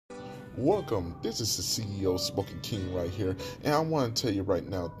Welcome. This is the CEO Smoking King right here, and I want to tell you right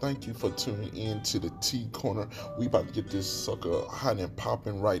now, thank you for tuning in to the T Corner. We about to get this sucker hot and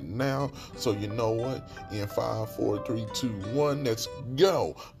popping right now. So you know what? In 5, 4, 3, 2, 1, let's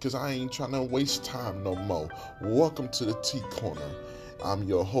go. Cause I ain't trying to waste time no more. Welcome to the T Corner. I'm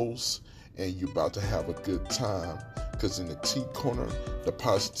your host, and you're about to have a good time. Because in the T Corner, the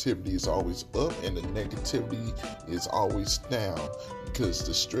positivity is always up and the negativity is always down. Because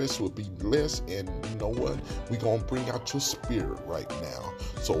the stress will be less, and you know what? We're going to bring out your spirit right now.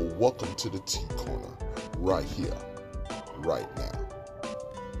 So, welcome to the T Corner, right here, right now.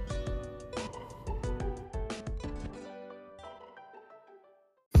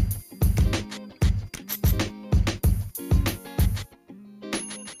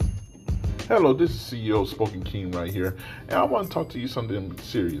 Hello, this is CEO Spoken King right here, and I want to talk to you something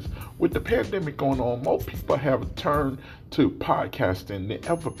serious. With the pandemic going on, more people have turned to podcasting than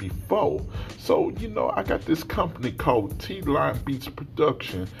ever before. So, I got this company called T-Line Beats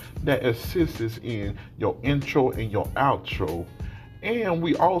Production that assists in your intro and your outro. And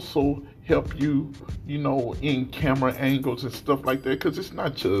we also help you, in camera angles and stuff like that, because it's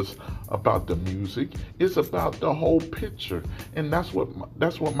not just about the music, it's about the whole picture, and that's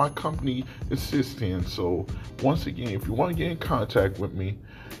what my company assists in. So once again, if you want to get in contact with me,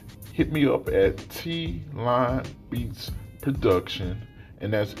 hit me up at T Line Beats Production,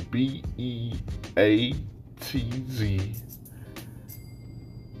 and that's BEATZ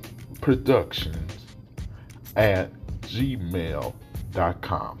Productions at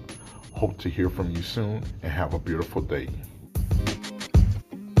gmail.com. Hope to hear from you soon, and have a beautiful day.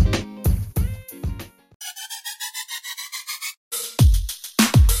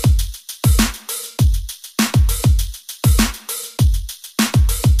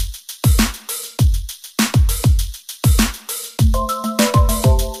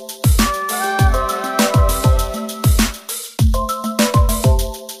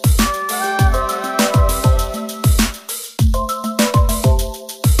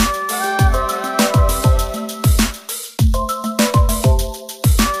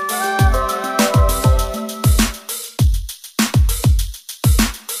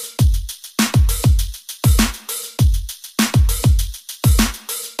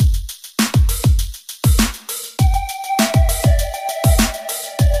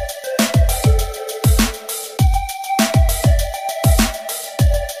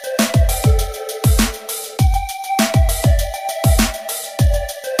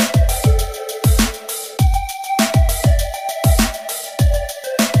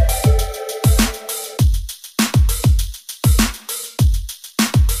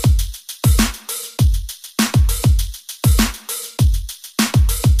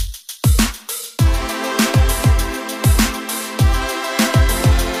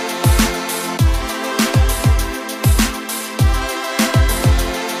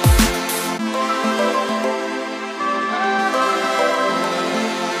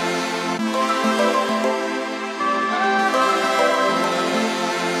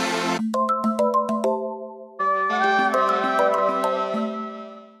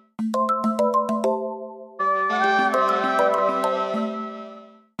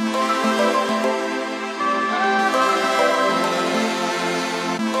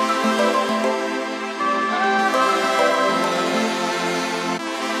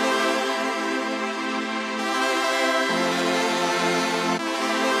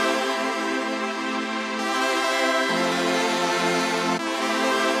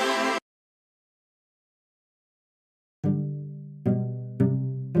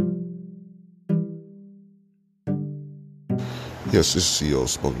 Yes, this is CEO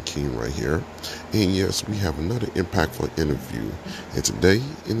Spoken King right here. And yes, we have another impactful interview. And today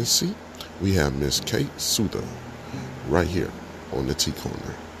in the seat, we have Miss Kate Souther right here on the T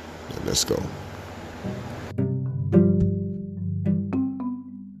Corner. Now let's go.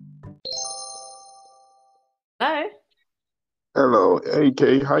 Hello. Hello, hey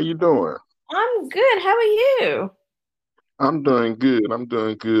Kate, how you doing? I'm good. How are you? I'm doing good. I'm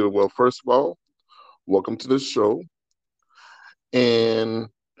doing good. Well, first of all, welcome to the show. And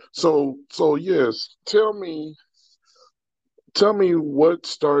so yes, tell me what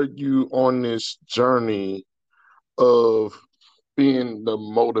started you on this journey of being the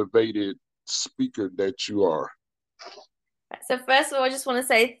motivated speaker that you are. So first of all, I just want to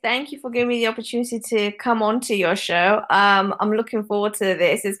say thank you for giving me the opportunity to come on to your show. I'm looking forward to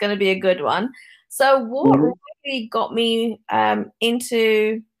this. It's going to be a good one. So what Mhm. really got me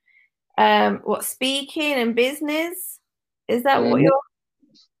into what speaking and business? Is that what Mhm. you're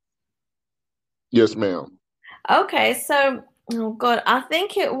Yes, ma'am. okay? So Oh God, I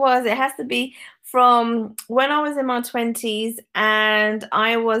think it has to be from when I was in my 20s and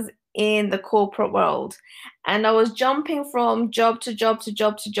I was in the corporate world and I was jumping from job to job to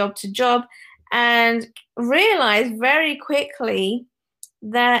job to job to job and realized very quickly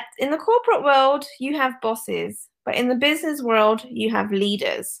that in the corporate world you have bosses, but in the business world you have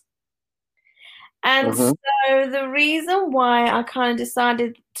leaders. And Mm-hmm. so the reason why I kind of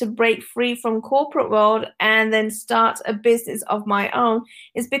decided to break free from corporate world and then start a business of my own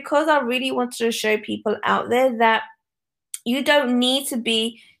is because I really wanted to show people out there that you don't need to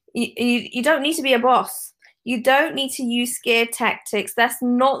be you don't need to be a boss. You don't need to use scare tactics. That's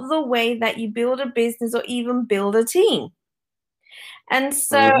not the way that you build a business or even build a team. And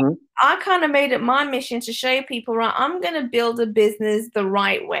so Mm-hmm. I kind of made it my mission to show people, right, I'm going to build a business the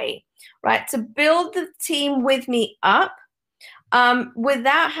right way, right? To build the team with me up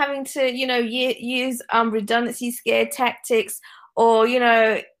without having to, use redundancy scare tactics or,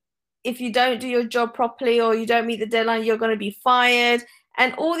 if you don't do your job properly or you don't meet the deadline, you're going to be fired.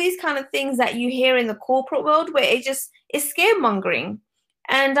 And all these kind of things that you hear in the corporate world where it just is scaremongering.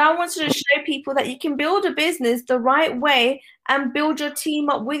 And I wanted to show people that you can build a business the right way and build your team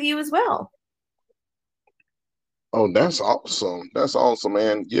up with you as well. Oh, that's awesome. That's awesome,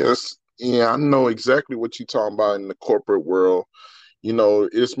 man. Yes. Yeah, I know exactly what you're talking about in the corporate world.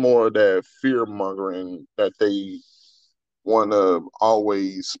 It's more of that fear mongering that they want to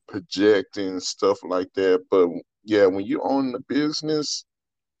always project and stuff like that. But yeah, when you own the business,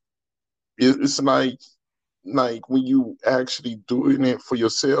 it's like when you actually doing it for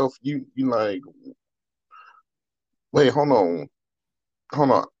yourself, you like, wait, hold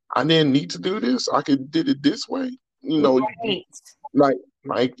on. I didn't need to do this. I could did it this way. Right.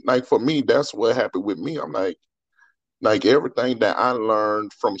 Like like for me, that's what happened with me. I'm like everything that I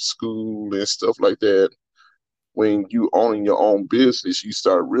learned from school and stuff like that. When you own your own business, you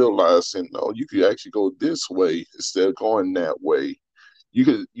start realizing, no, you could actually go this way instead of going that way.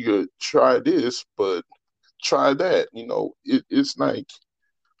 You could try this, but try that.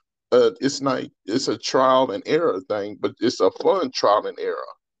 It's a trial and error thing, but it's a fun trial and error.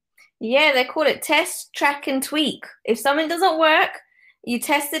 Yeah, they call it test, track, and tweak. If something doesn't work, you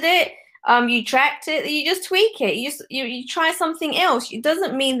tested it, you tracked it, you just tweak it. You try something else. It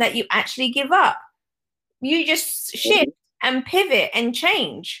doesn't mean that you actually give up. You just shift and pivot and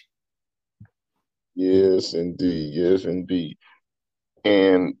change. Yes, indeed. Yes, indeed.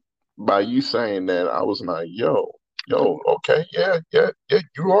 And by you saying that, I was like, yo, okay, yeah, yeah, yeah,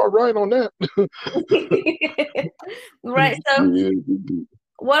 you are right on that. Right. So Yeah, indeed.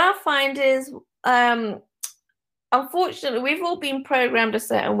 what I find is, unfortunately, we've all been programmed a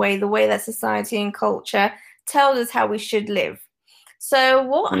certain way, the way that society and culture tells us how we should live. So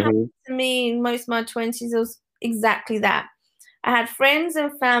what happened Mhm. to me in most of my 20s was exactly that. I had friends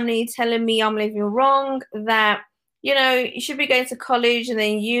and family telling me I'm living wrong, that, you should be going to college and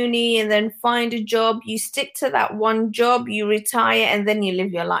then uni and then find a job. You stick to that one job, you retire, and then you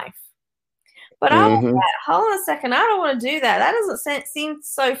live your life. But I was Mhm. like, hold on a second, I don't want to do that. That doesn't seem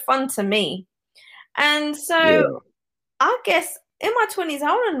so fun to me. And so Yeah. I guess in my 20s,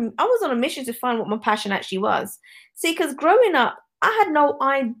 I was on a mission to find what my passion actually was. See, because growing up, I had no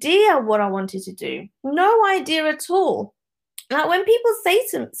idea what I wanted to do. No idea at all. Like when people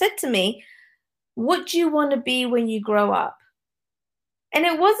said to me, what do you want to be when you grow up? And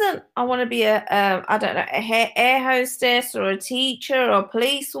it wasn't, I want to be I don't know, a air hostess or a teacher or a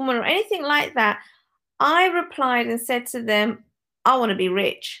policewoman or anything like that. I replied and said to them, I want to be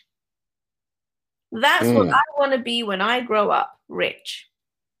rich. That's what Mm. I want to be when I grow up, rich.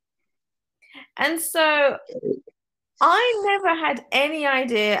 And so I never had any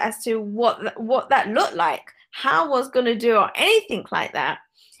idea as to what that looked like, how I was going to do or anything like that.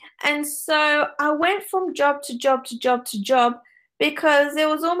 And so I went from job to job to job to job because it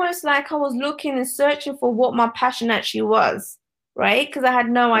was almost like I was looking and searching for what my passion actually was, right? Because I had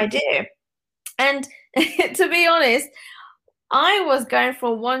no idea. And to be honest, I was going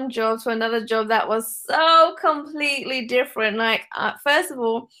from one job to another job that was so completely different. Like, first of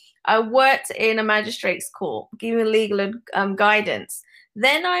all, I worked in a magistrate's court, giving legal guidance.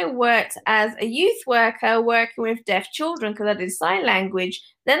 Then I worked as a youth worker working with deaf children because I did sign language.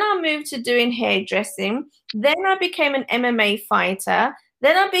 Then I moved to doing hairdressing. Then I became an MMA fighter.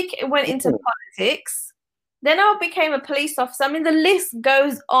 Then went into Mm. politics. Then I became a police officer. I mean, the list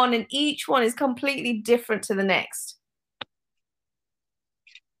goes on, and each one is completely different to the next.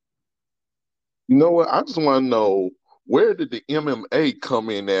 You know what? I just want to know, where did the MMA come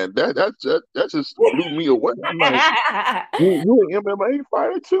in at? That just blew me away. I'm like, you an MMA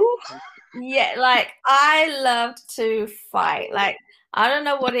fighter too? Yeah, like I loved to fight. Like I don't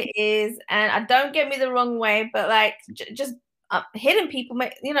know what it is, and I don't get me the wrong way, but like just hitting people,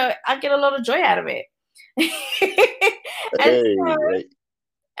 I get a lot of joy out of it. and Hey, so, hey.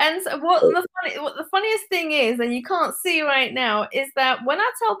 and so what the funniest thing is, and you can't see right now, is that when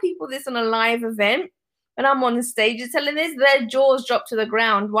I tell people this on a live event, when I'm on the stage telling this, their jaws drop to the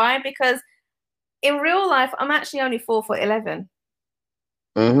ground. Why? Because in real life, I'm actually only 4'11".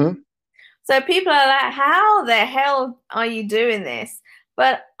 Mm-hmm. So people are like, how the hell are you doing this?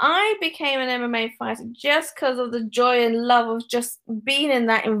 But I became an MMA fighter just because of the joy and love of just being in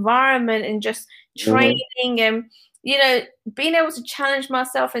that environment and just Mm-hmm. training and, being able to challenge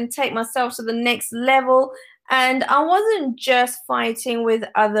myself and take myself to the next level. And I wasn't just fighting with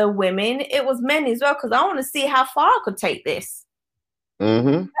other women, it was men as well, because I want to see how far I could take this.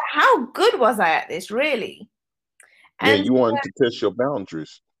 Mm-hmm. How good was I at this, really? Yeah, And you wanted to test your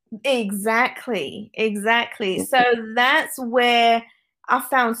boundaries. exactly, exactly. So that's where I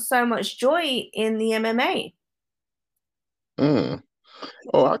found so much joy in the MMA. Mm.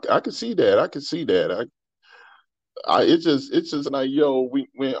 Oh, I can see that. I can see that. It's just like, yo,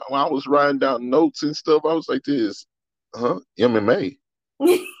 when I was writing down notes and stuff, I was like, this, huh? MMA,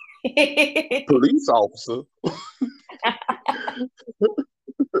 police officer.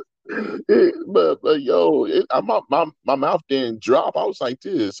 But yo, my mouth didn't drop. I was like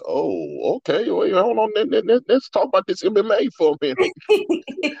this. Oh, okay. Wait, hold on. Let's talk about this MMA for a minute.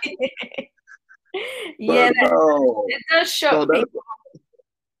 Yeah, But no, it does no, shock people.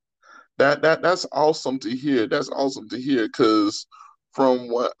 that's awesome to hear. That's awesome to hear because from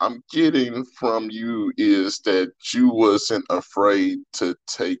what I'm getting from you is that you wasn't afraid to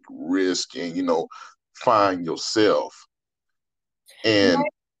take risk and find yourself, No, and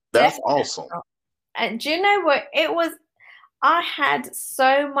that's definitely awesome. not. And do you know what? It was, I had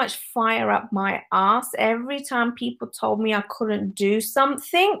so much fire up my ass every time people told me I couldn't do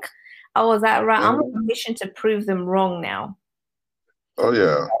something. I was like, right, I'm on Mhm. a mission to prove them wrong now. Oh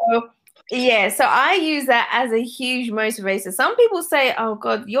yeah. So, yeah, so I use that as a huge motivator. Some people say, "Oh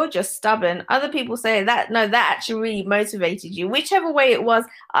God, you're just stubborn." Other people say that no, that actually really motivated you. Whichever way it was,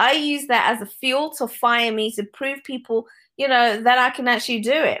 I use that as a fuel to fire me to prove people, that I can actually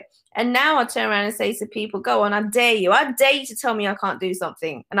do it. And now I turn around and say to people, "Go on, I dare you. I dare you to tell me I can't do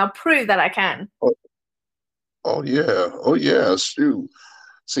something, and I'll prove that I can." Oh, oh yeah. Oh yeah. Shoot.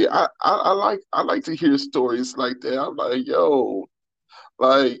 See, I like to hear stories like that. I'm like, yo,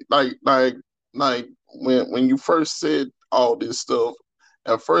 like like like like when you first said all this stuff,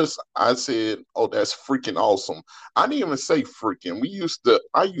 at first I said, "Oh, that's freaking awesome." I didn't even say freaking.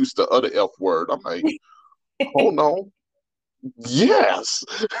 I used the other F word. I'm like, hold on, yes.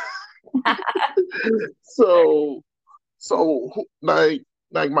 So like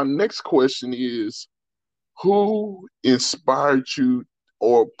my next question is, who inspired you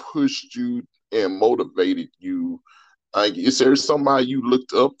or pushed you and motivated you? Like, is there somebody you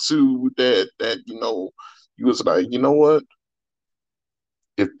looked up to that you was like, you know what?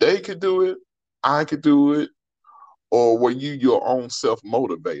 If they could do it, I could do it. Or were you your own self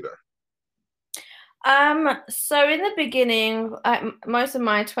motivator? So in the beginning, most of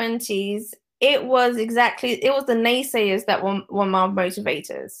my 20s, it was the naysayers that were my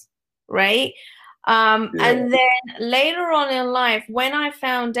motivators, right? Yeah. And then later on in life, when I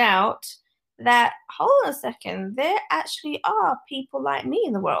found out that, hold on a second, there actually are people like me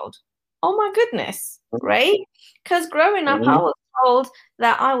in the world. Oh my goodness, right? Because growing up, I Mm-hmm. was told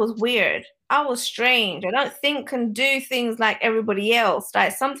that I was weird. I was strange. I don't think and do things like everybody else.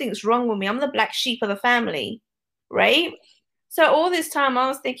 Like something's wrong with me. I'm the black sheep of the family, right? So all this time I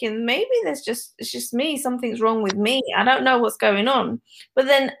was thinking maybe it's just me. Something's wrong with me. I don't know what's going on. But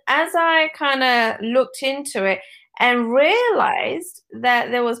then as I kind of looked into it and realized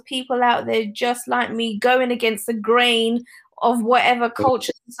that there was people out there just like me going against the grain of whatever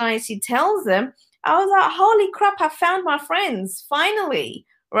culture society tells them, I was like, holy crap, I found my friends finally,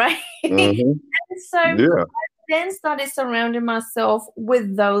 right? Mm-hmm. And so I Yeah. then started surrounding myself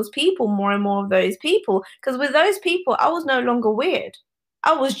with those people, more and more of those people, because with those people, I was no longer weird.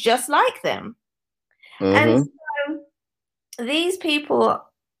 I was just like them. And Mm-hmm. so these people,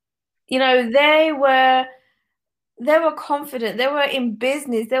 they were confident, they were in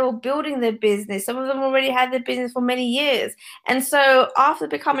business, they were building their business. Some of them already had their business for many years. And so after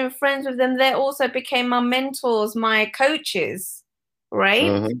becoming friends with them, they also became my mentors, my coaches, right?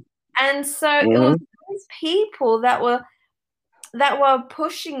 Mm-hmm. And so it was Mm-hmm. these people that were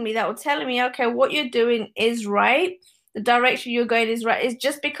pushing me, that were telling me, okay, what you're doing is right. The direction you're going is right. It's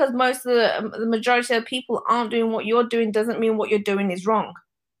just because most of the majority of people aren't doing what you're doing doesn't mean what you're doing is wrong.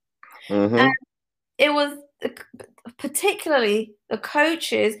 Mm-hmm. It was particularly the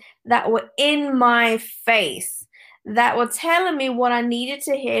coaches that were in my face, that were telling me what I needed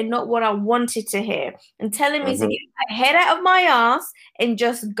to hear, not what I wanted to hear, and telling me to Mm-hmm. get my head out of my ass and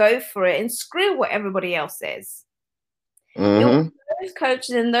just go for it and screw what everybody else says. It was Mm-hmm. those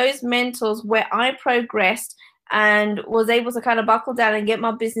coaches and those mentors where I progressed and was able to kind of buckle down and get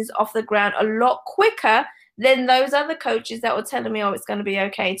my business off the ground a lot quicker than those other coaches that were telling me, oh, it's going to be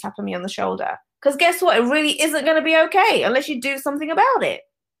okay, tapping me on the shoulder. Because guess what? It really isn't going to be okay unless you do something about it.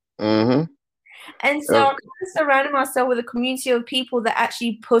 Mm-hmm. And so I kind of surrounded myself with a community of people that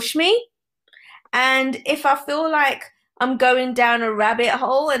actually push me. And if I feel like I'm going down a rabbit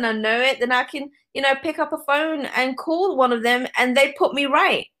hole and I know it, then I can, pick up a phone and call one of them and they put me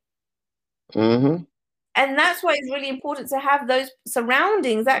right. Mm-hmm. And that's why it's really important to have those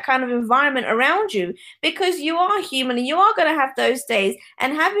surroundings, that kind of environment around you, because you are human and you are going to have those days.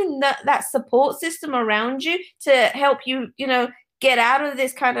 And having that support system around you to help you, get out of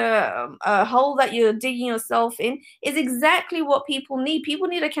this kind of hole that you're digging yourself in is exactly what people need. People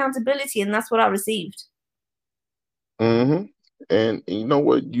need accountability, and that's what I received. Mm-hmm. And you know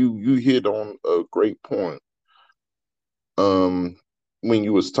what? You hit on a great point. Um, when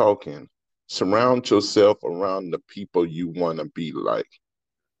you was talking, surround yourself around the people you want to be like.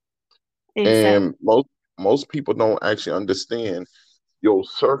 Exactly. And most people don't actually understand your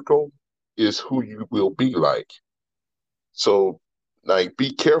circle is who you will be like. So, like,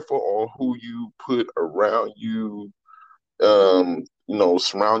 be careful on who you put around you.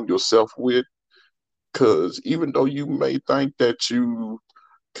 Surround yourself with, because even though you may think that you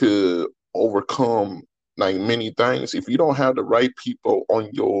could overcome like many things, if you don't have the right people on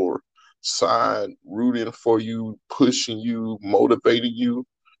your side, rooting for you, pushing you, motivating you,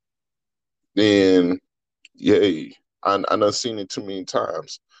 then yay, I done seen it too many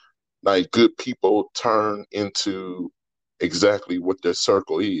times. Like good people turn into exactly what their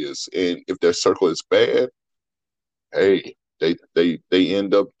circle is, and if their circle is bad, hey, they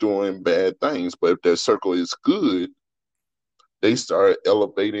end up doing bad things. But if their circle is good, they start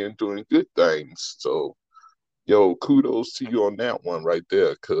elevating and doing good things. So, yo, kudos to you on that one right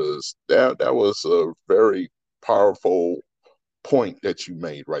there, because that was a very powerful point that you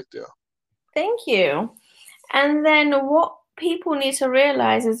made right there. Thank you. And then what people need to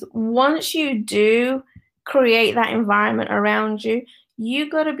realize is once you do create that environment around you, you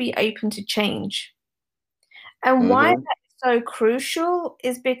got to be open to change. And why Mm-hmm. that is so crucial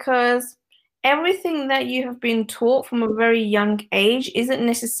is because everything that you have been taught from a very young age isn't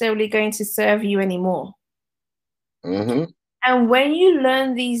necessarily going to serve you anymore. Mm-hmm. And when you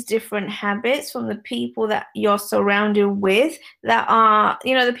learn these different habits from the people that you're surrounded with, that are,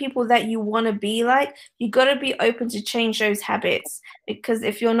 the people that you want to be like, you got to be open to change those habits. Because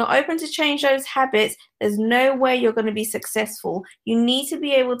if you're not open to change those habits, there's no way you're going to be successful. You need to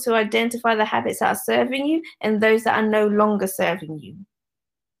be able to identify the habits that are serving you and those that are no longer serving you.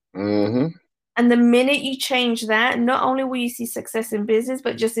 Mm-hmm. And the minute you change that, not only will you see success in business,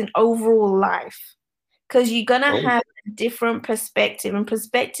 but just in overall life. Because you're going to Oh, have a different perspective, and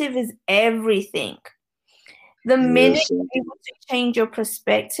perspective is everything. The minute yes. you're able to change your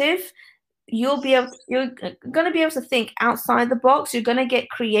perspective, you're going to be able to think outside the box. You're going to get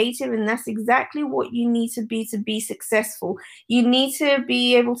creative, and that's exactly what you need to be successful. You need to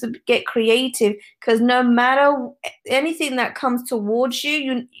be able to get creative, because no matter anything that comes towards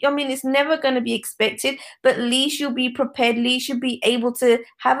you, I mean, it's never going to be expected, but at least you'll be prepared. At least you'll be able to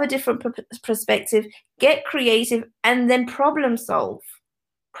have a different perspective, get creative, and then problem solve.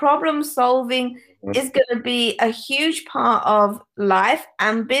 Problem solving is going to be a huge part of life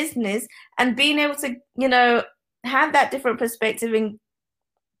and business, and being able to, have that different perspective and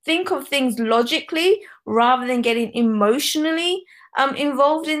think of things logically rather than getting emotionally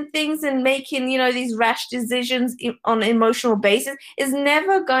involved in things and making, these rash decisions on an emotional basis is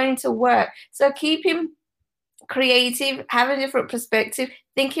never going to work. So keeping creative, having a different perspective,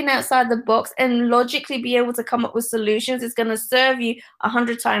 thinking outside the box, and logically be able to come up with solutions is going to serve you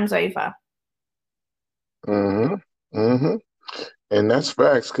 100 times over. Mm-hmm. Mm-hmm. And that's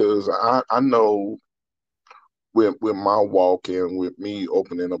facts, because I know with my walk and with me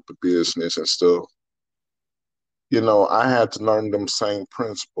opening up a business and stuff, I had to learn them same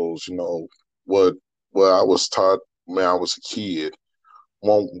principles, what what I was taught when I was a kid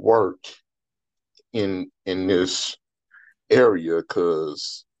won't work in this area,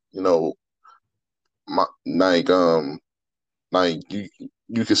 because, my like you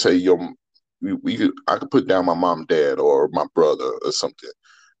could say I could put down my mom and dad or my brother or something.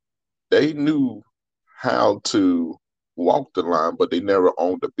 They knew how to walked the line, but they never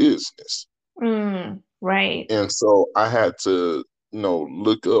owned a business. Right. And so I had to,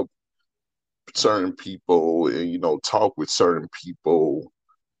 look up certain people and, talk with certain people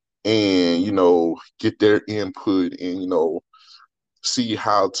and, get their input and, see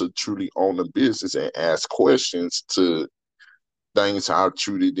how to truly own a business and ask questions to things I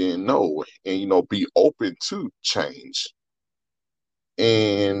truly didn't know and, be open to change.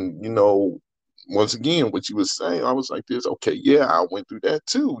 And, once again, what you were saying, I was like this, okay, yeah, I went through that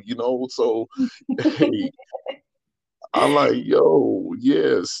too, so hey, I'm like, yo,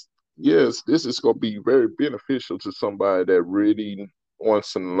 yes, this is going to be very beneficial to somebody that really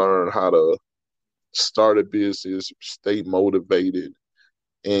wants to learn how to start a business, stay motivated,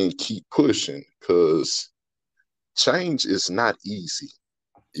 and keep pushing because change is not easy.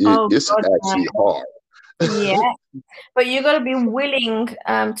 Oh It's God, actually hard. yeah. But you got to be willing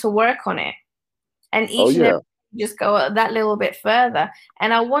to work on it, and Oh, each and yeah. every just go that little bit further.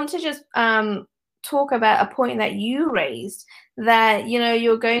 And I want to just talk about a point that you raised, that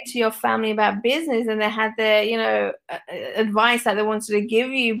you're going to your family about business and they had their advice that they wanted to give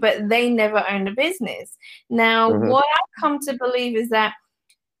you, but they never owned a business. Now, what I've come to believe is that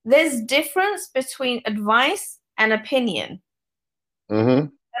there's difference between advice and opinion.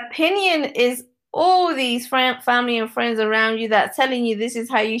 Opinion is all these family and friends around you that telling you this is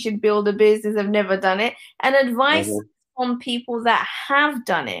how you should build a business, have never done it, and advice from people that have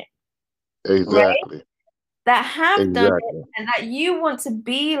done it. Exactly. Right? That have done it and that you want to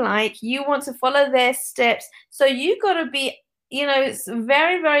be like, you want to follow their steps. So you got to be,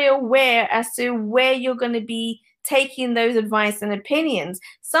 very, very aware as to where you're going to be taking those advice and opinions.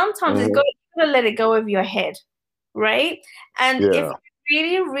 Sometimes it's got to let it go over your head, right? And if you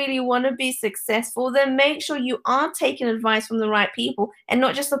really, really want to be successful, then make sure you are taking advice from the right people and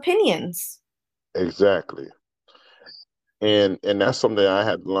not just opinions. Exactly. And that's something I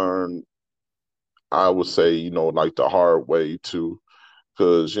had learned, I would say, like the hard way too,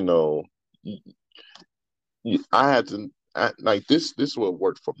 because, I had to, like this what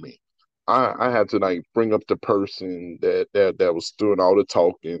worked for me. I had to like bring up the person that was doing all the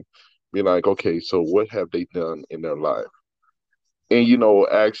talking, be like, okay, so what have they done in their life? And,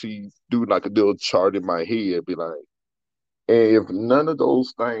 actually do like a little chart in my head, be like, and if none of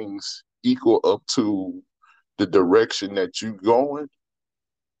those things equal up to the direction that you going,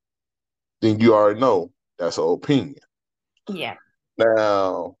 then you already know that's an opinion. Yeah.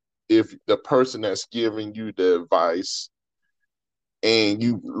 Now, if the person that's giving you the advice and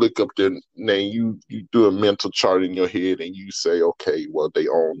you look up their name, you do a mental chart in your head and you say, okay, well, they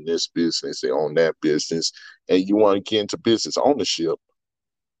own this business, they own that business, and you want to get into business ownership,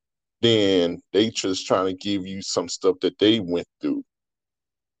 then they just trying to give you some stuff that they went through.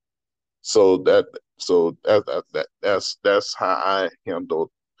 So that's how I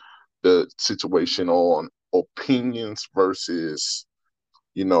handle the situation on opinions versus,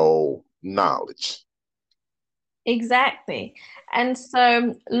 knowledge. Exactly. And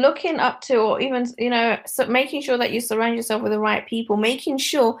so looking up to, or even, so making sure that you surround yourself with the right people, making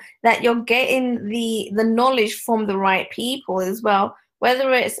sure that you're getting the knowledge from the right people as well,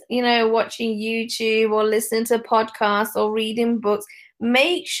 whether it's, watching YouTube or listening to podcasts or reading books,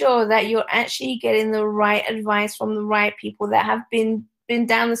 make sure that you're actually getting the right advice from the right people that have been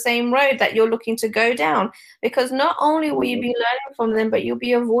down the same road that you're looking to go down, because not only will you be learning from them, but you'll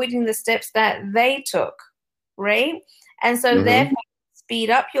be avoiding the steps that they took. Right? And so therefore speed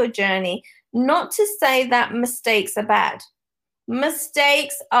up your journey. Not to say that mistakes are bad.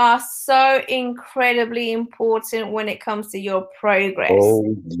 Mistakes are so incredibly important when it comes to your progress.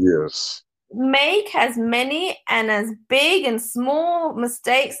 Oh, yes. Make as many and as big and small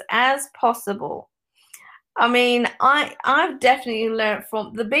mistakes as possible. I mean, I've definitely learned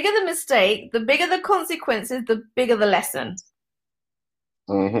from the bigger the mistake, the bigger the consequences, the bigger the lesson.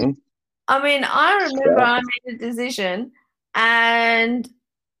 I mean, I remember I made a decision, and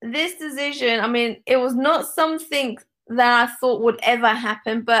this decision, I mean, it was not something that I thought would ever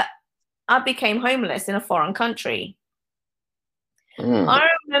happen, but I became homeless in a foreign country. I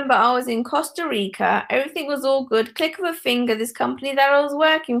remember I was in Costa Rica. Everything was all good. Click of a finger, this company that I was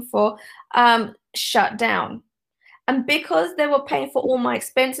working for shut down. And because they were paying for all my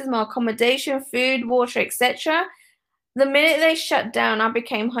expenses, my accommodation, food, water, etc., the minute they shut down, I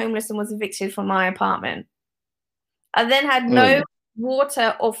became homeless and was evicted from my apartment. I then had no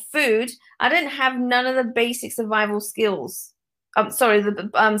water or food. I didn't have none of the basic survival skills.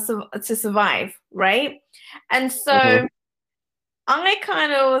 To survive, right? And so I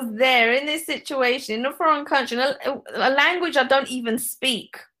kind of was there in this situation in a foreign country, a language I don't even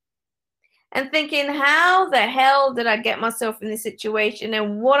speak. and thinking, how the hell did I get myself in this situation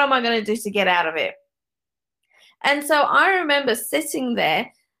and what am I going to do to get out of it? And so I remember sitting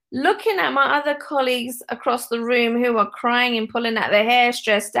there looking at my other colleagues across the room who were crying and pulling out their hair,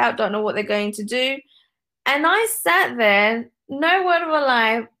 stressed out, don't know what they're going to do. And I sat there, no word of a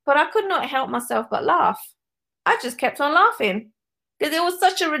lie, but I could not help myself but laugh. I just kept on laughing because it was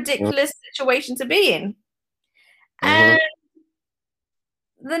such a ridiculous situation to be in. And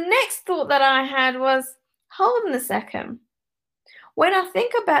the next thought that I had was, hold on a second. When I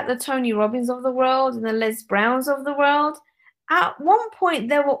think about the Tony Robbins of the world and the Les Browns of the world, at one point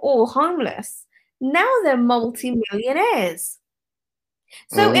they were all homeless. Now they're multi-millionaires.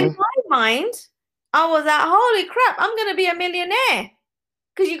 So in my mind, I was like, holy crap, I'm going to be a millionaire.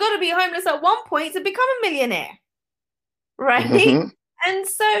 Because you got to be homeless at one point to become a millionaire. Right? And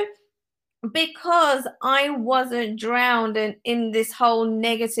so because I wasn't drowned in this whole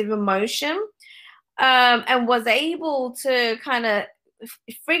negative emotion, and was able to kind of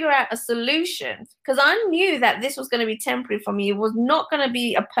figure out a solution, because I knew that this was going to be temporary for me. It was not going to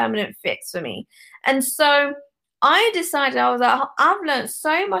be a permanent fix for me. And so I decided, I was like, I've learned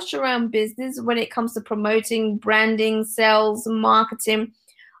so much around business when it comes to promoting, branding, sales, marketing.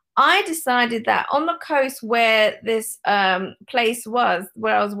 I decided that on the coast where this place was,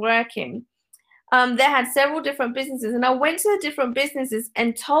 where I was working, they had several different businesses, and I went to the different businesses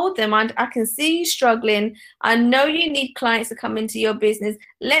and told them, I can see you struggling. I know you need clients to come into your business.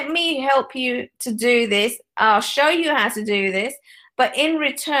 Let me help you to do this. I'll show you how to do this. But in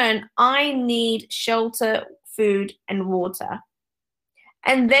return, I need shelter, food, and water.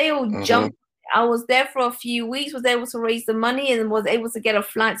 And they all jumped. I was there for a few weeks, was able to raise the money, and was able to get a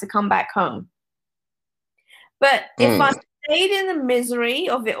flight to come back home. But if I stayed in the misery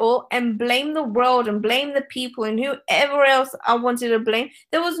of it all and blame the world and blame the people and whoever else I wanted to blame,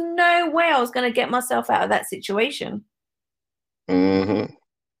 there was no way I was going to get myself out of that situation. Yeah,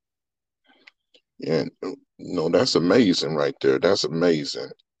 no, that's amazing right there. That's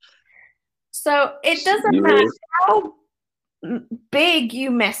amazing. So it doesn't matter how big you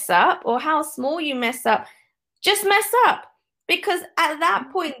mess up or how small you mess up, just mess up. Because at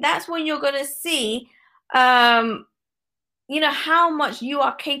that point, that's when you're going to see you know, how much you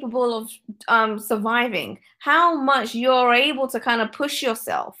are capable of surviving, how much you're able to kind of push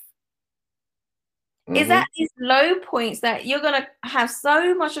yourself. Is at these low points that you're going to have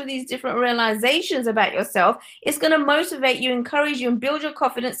so much of these different realizations about yourself. It's going to motivate you, encourage you, and build your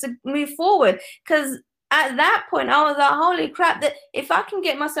confidence to move forward. Because at that point, I was like, holy crap, that if I can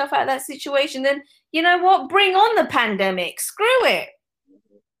get myself out of that situation, then you know what? Bring on the pandemic. Screw it.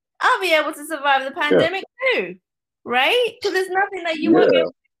 I'll be able to survive the pandemic too. Right? Because there's nothing that you won't be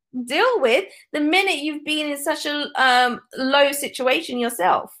able to deal with the minute you've been in such a low situation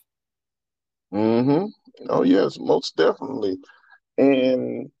yourself. Oh yes, most definitely.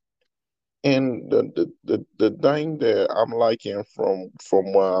 And the thing that I'm liking from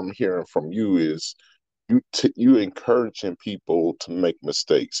what I'm hearing from you is you encouraging people to make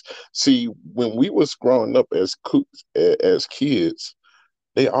mistakes. See, when we was growing up as kids,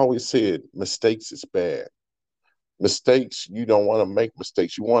 they always said mistakes is bad. Mistakes, you don't want to make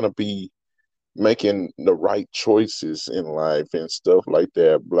mistakes. You want to be making the right choices in life and stuff like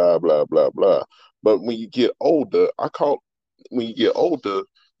that, blah, blah, blah, blah. But when you get older, when you get older,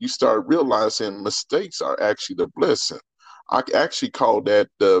 you start realizing mistakes are actually the blessing. I actually call that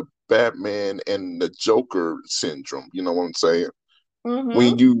the Batman and the Joker syndrome. You know what I'm saying?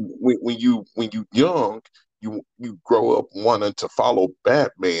 When you young, you grow up wanting to follow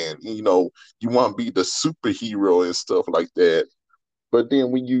Batman. You know, you want to be the superhero and stuff like that. But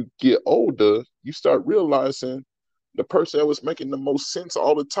then when you get older, you start realizing the person that was making the most sense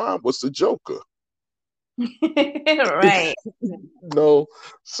all the time was the Joker. Right. No,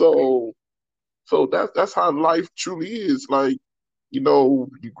 so that's how life truly is. Like, you know,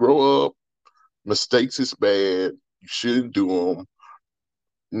 you grow up, mistakes is bad, you shouldn't do them.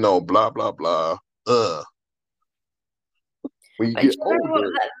 No, blah blah blah. When you get older,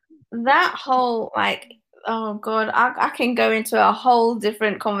 that whole like, oh God, I can go into a whole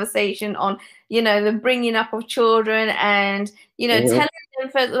different conversation on, you know, the bringing up of children and, you know, telling them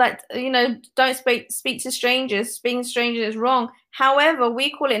for, like, you know, don't speak to strangers. Speaking to strangers is wrong. However,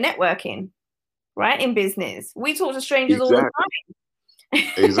 we call it networking, right? In business, we talk to strangers all the time.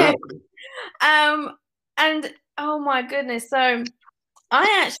 Exactly. And oh my goodness, so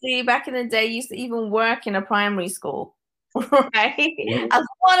I actually back in the day used to even work in a primary school. Right? As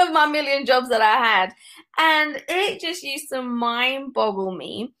one of my million jobs that I had. And it just used to mind boggle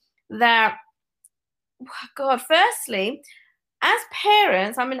me that, God, firstly, as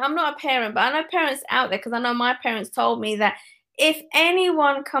parents, I mean, I'm not a parent, but I know parents out there because I know my parents told me that if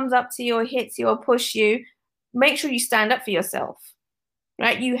anyone comes up to you or hits you or push you, make sure you stand up for yourself,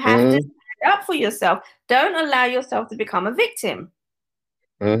 right? You have to Mm-hmm. stand up for yourself. Don't allow yourself to become a victim.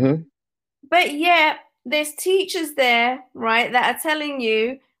 Mm-hmm. But yeah, there's teachers there, right, that are telling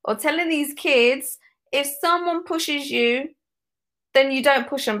you or telling these kids, if someone pushes you, then you don't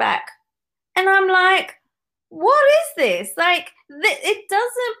push them back. And I'm like, what is this? Like, it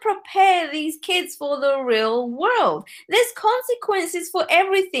doesn't prepare these kids for the real world. There's consequences for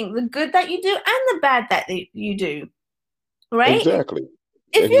everything, the good that you do and the bad that you do, right? Exactly.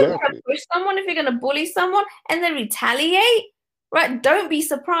 If you're going to Exactly. push someone, if you're going to bully someone and then retaliate, right, don't be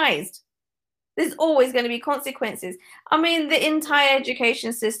surprised. There's always going to be consequences. I mean, the entire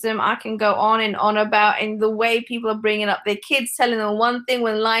education system, I can go on and on about, and the way people are bringing up their kids, telling them one thing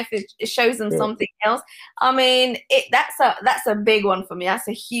when life it shows them Yeah. something else. I mean, that's a big one for me. That's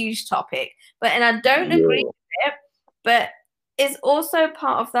a huge topic. But and I don't agree Yeah. with it, but it's also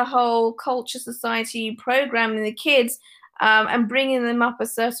part of the whole culture society programming the kids and bringing them up a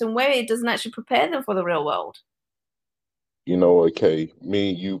certain way. It doesn't actually prepare them for the real world. Okay, me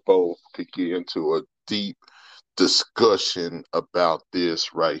and you both could get into a deep discussion about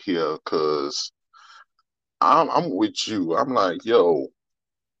this right here, because I'm with you. I'm like, yo,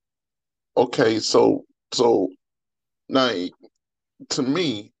 okay, so now to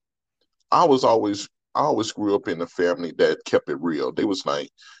me, I always grew up in a family that kept it real. They was like,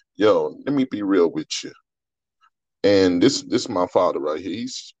 yo, let me be real with you. And this is my father right here.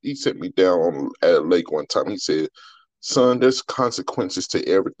 He sat me down at a lake one time. He said, son, there's consequences to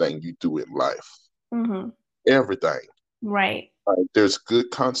everything you do in life. Mm-hmm. Everything. Right. Like, there's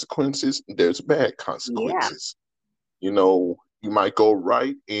good consequences, there's bad Yeah. consequences. You might go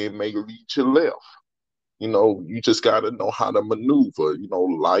right and may lead you left. You just got to know how to maneuver.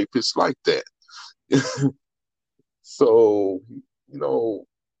 Life is like that. So, you know,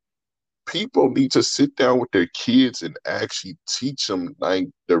 people need to sit down with their kids and actually teach them like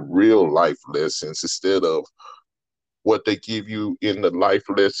the real life lessons instead of what they give you in the life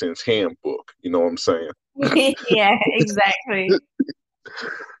lessons handbook. You know what I'm saying? Yeah, exactly. But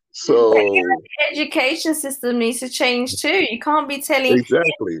So, even the education system needs to change too. You can't be telling,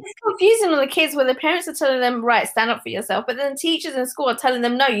 exactly. it's confusing on the kids where the parents are telling them, right, stand up for yourself, but then teachers in school are telling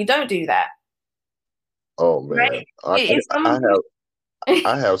them, no, you don't do that. Oh Right? man, I If I someone have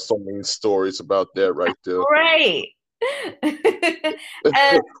I have so many stories about that right there. right.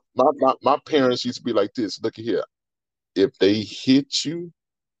 uh, My parents used to be like this. Look at here. If they hit you,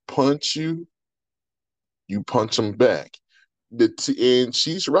 punch you, you punch them back. And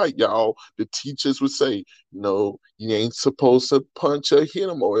she's right, y'all. The teachers would say, no, you ain't supposed to punch or hit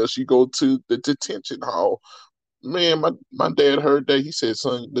them, or else you go to the detention hall. Man, my dad heard that. He said,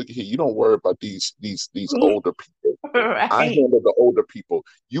 son, look at here. You don't worry about these older people. I right. handle the older people.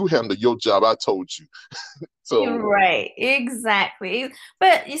 You handle your job. I told you. You're So, right. Exactly.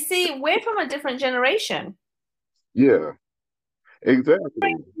 But you see, we're from a different generation. yeah, exactly.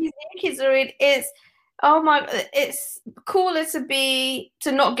 These new kids are it's oh my, it's cooler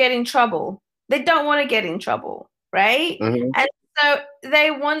to not get in trouble. They don't want to get in trouble, right? Hmm. And so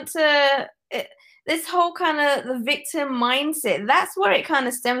they want this whole kind of the victim mindset. That's where it kind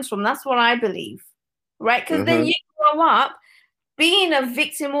of stems from. That's what I believe, right? Because then Hmm. you grow up being a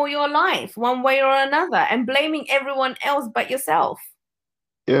victim all your life, one way or another, and blaming everyone else but yourself.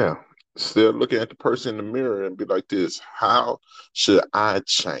 Yeah. Still looking at the person in the mirror and be like this, how should I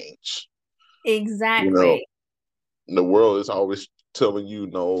change? You know, Exactly. the world is always telling you,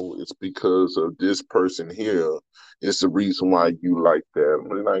 no, it's because of this person here. It's the reason why you like that.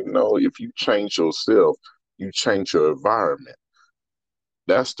 We're like, no, if you change yourself, you change your environment.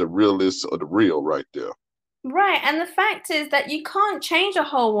 That's the realist of the real right there. Right. And the fact is that you can't change a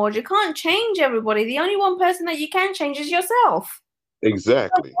whole world. You can't change everybody. The only one person that you can change is yourself. So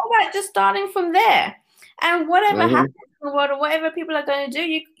Exactly. how about just starting from there? And whatever Hmm. happens in the world or whatever people are going to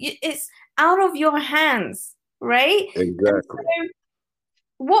do, it's out of your hands, right? And Exactly. so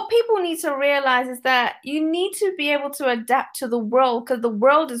what people need to realize is that you need to be able to adapt to the world because the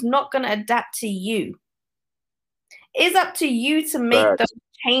world is not going to adapt to you. It's up to you to make those Facts.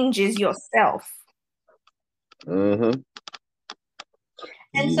 changes yourself. Hmm.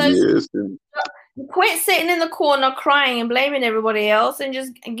 And so Yes. quit sitting in the corner crying and blaming everybody else and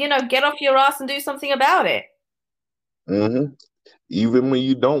just, get off your ass and do something about it. Hmm. Even when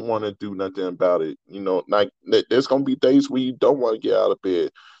you don't want to do nothing about it, like there's gonna be days where you don't want to get out of bed.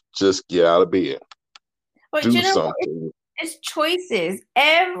 Just get out of bed. But Do you know what? something. It's choices.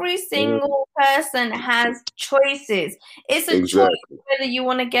 Every single person has choices. It's a choice Exactly. whether you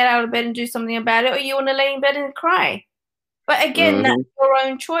want to get out of bed and do something about it or you want to lay in bed and cry. But again, that's your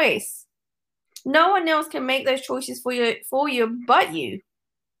own choice. No one else can make those choices for you but you.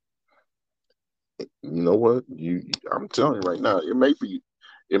 You know what? I'm telling you right now, it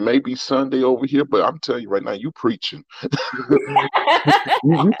may be Sunday over here, but I'm telling you right now, you preaching.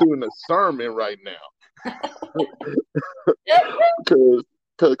 You doing a sermon right now.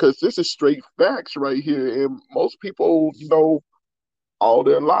 Because this is straight facts right here. And most people, all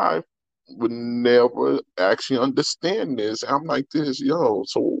their life would never actually understand this. I'm like this,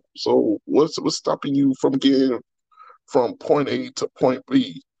 so what's stopping you from getting from point A to point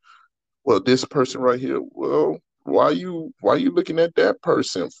B? Well, this person right here, well, why you looking at that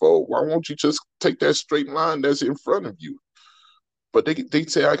person for? Why won't you just take that straight line that's in front of you? But they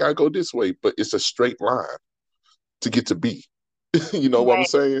say I gotta go this way, but it's a straight line to get to B. You know what I'm Right.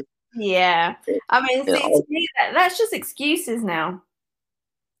 saying? Yeah. I mean, And see, to me, that's just excuses now.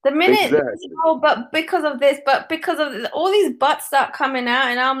 The minute, exactly. oh, but because of this, but because of this, all these buts start coming out,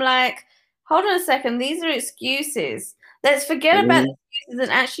 and I'm like, hold on a second, these are excuses. Let's forget about the excuses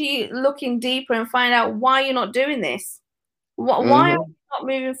and actually looking deeper and find out why you're not doing this. Why are you not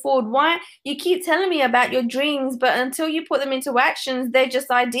moving forward? Why you keep telling me about your dreams, but until you put them into actions, they're just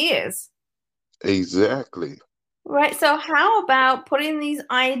ideas. Exactly. Right. So how about putting these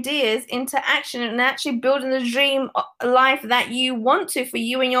ideas into action and actually building the dream life that you want to for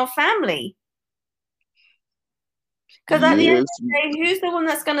you and your family? Because at the end of Yes, the day, who's the one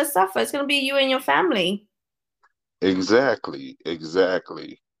that's going to suffer? It's going to be you and your family. exactly.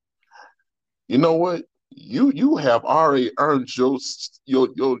 Exactly. You know what? You have already earned your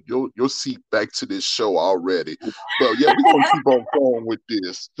seat back to this show already. But yeah, we're gonna keep on going with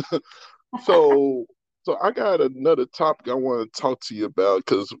this. So I got another topic I want to talk to you about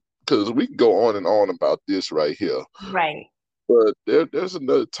because we can go on and on about this right here. Right. But there's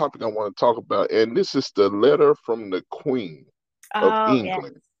another topic I want to talk about, and this is the letter from the Queen of Oh, yes.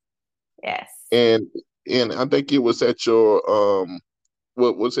 England. Yes. And I think it was at your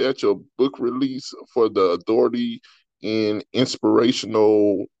what was it at your book release for the Authority in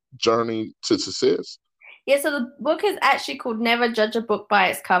Inspirational Journey to Success? Yeah, so the book is actually called Never Judge a Book by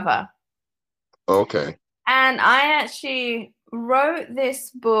Its Cover. Okay. And I actually wrote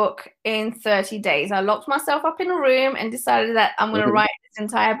this book in 30 days. I locked myself up in a room and decided that I'm going to write this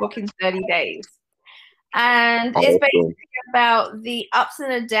entire book in 30 days. And it's basically about the ups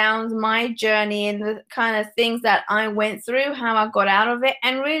and the downs, my journey, and the kind of things that I went through, how I got out of it.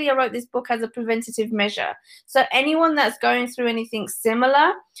 And really, I wrote this book as a preventative measure. So anyone that's going through anything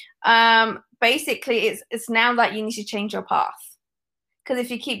similar, basically, it's now that you need to change your path. Because if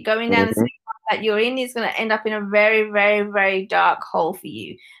you keep going down the same path that you're in, it's going to end up in a very, very, very dark hole for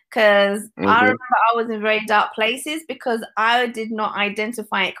you. Because I remember I was in very dark places because I did not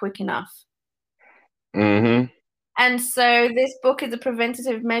identify it quick enough. And so this book is a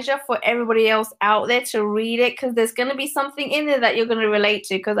preventative measure for everybody else out there to read it, because there's going to be something in there that you're going to relate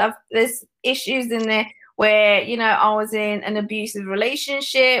to, because there's issues in there where, I was in an abusive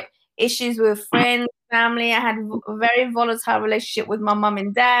relationship, issues with friends, family. I had a very volatile relationship with my mum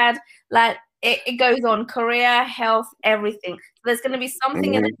and dad. Like it goes on, career, health, everything. So there's going to be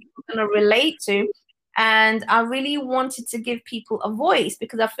something in that people are going to relate to. And I really wanted to give people a voice,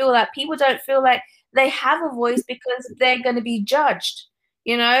 because I feel like people don't feel like they have a voice because they're going to be judged,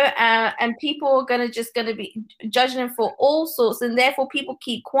 and people are going to be judging them for all sorts, and therefore people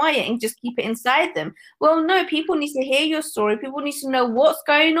keep quiet and just keep it inside them. Well, no, people need to hear your story. People need to know what's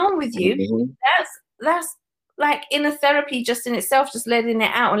going on with you. That's like inner therapy just in itself, just letting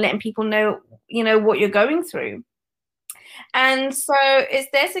it out and letting people know, what you're going through. And so it's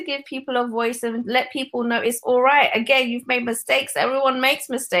there to give people a voice and let people know it's all right. Again, you've made mistakes. Everyone makes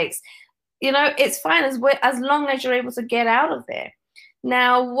mistakes. It's fine as long as you're able to get out of there.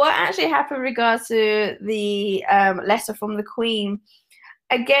 Now, what actually happened in regards to the letter from the Queen?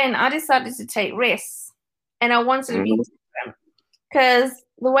 Again, I decided to take risks, and I wanted to be different, because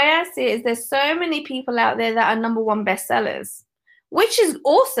the way I see it is there's so many people out there that are #1 bestsellers, which is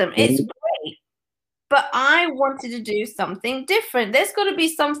awesome. It's great. But I wanted to do something different. There's got to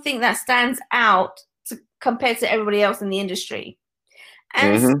be something that stands out compared to everybody else in the industry.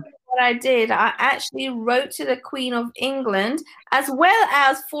 And so what I did, I actually wrote to the Queen of England, as well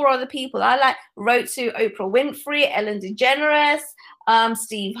as 4 other people. I wrote to Oprah Winfrey, Ellen DeGeneres,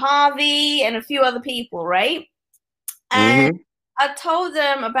 Steve Harvey, and a few other people, right? And I told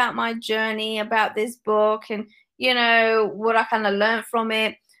them about my journey, about this book, and what I kind of learned from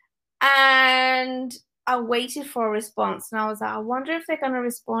it. And I waited for a response, and I was like, I wonder if they're going to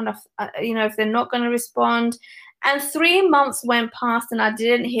respond. If they're not going to respond. And 3 months went past, and I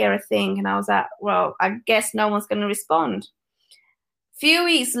didn't hear a thing. And I was like, well, I guess no one's going to respond. Few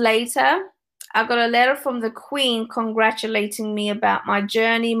weeks later, I got a letter from the Queen congratulating me about my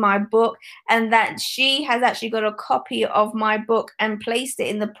journey, my book, and that she has actually got a copy of my book and placed it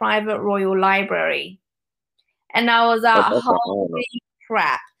in the private royal library. And I was like, holy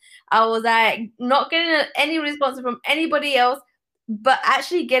crap. I was like, not getting any response from anybody else, but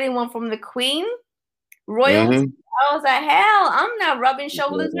actually getting one from the Queen, royalty. I was like, hell, I'm now rubbing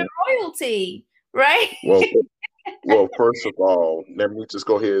shoulders with royalty, right? Well, first of all, let me just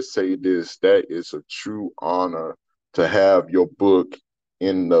go ahead and say this. That is a true honor to have your book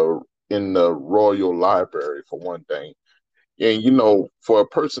in the Royal Library, for one thing. And, you know, for a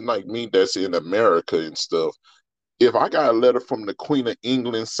person like me that's in America and stuff, if I got a letter from the Queen of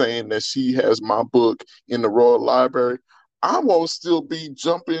England saying that she has my book in the Royal Library, I won't still be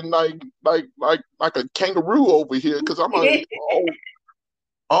jumping like a kangaroo over here, because I'm like,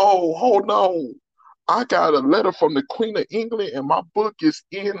 hold on. I got a letter from the Queen of England and my book is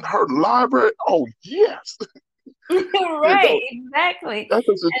in her library. Oh, yes. Right, exactly. That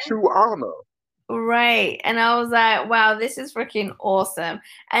is a true honor. Right. And I was like, wow, this is freaking awesome.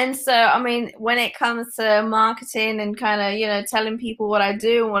 And so, I mean, when it comes to marketing and kind of, telling people what I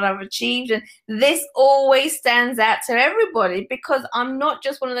do and what I've achieved, and this always stands out to everybody, because I'm not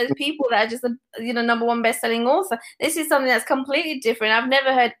just one of those people that are just a, number one best-selling author. This is something that's completely different. I've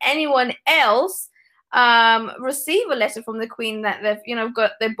never heard anyone else receive a letter from the Queen that they've,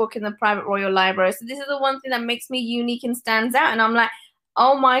 got their book in the private royal library. So this is the one thing that makes me unique and stands out. And I'm like,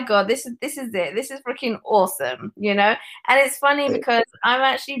 oh my God, this is it. This is freaking awesome, And it's funny because I've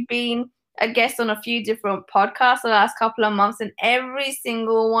actually been a guest on a few different podcasts the last couple of months, and every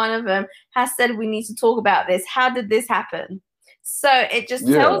single one of them has said, we need to talk about this. How did this happen? So it just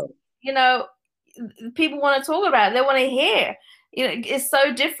tells, people want to talk about it. They want to hear. It's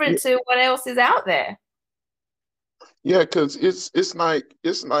so different to what else is out there. Yeah, because it's like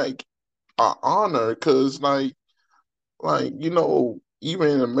an honor, because even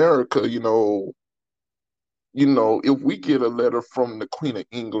in America, if we get a letter from the Queen of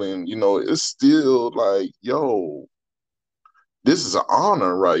England, it's still like, yo, this is an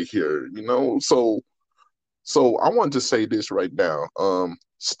honor right here, So I wanted to say this right now.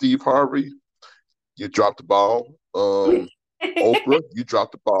 Steve Harvey, you dropped the ball. Oprah, you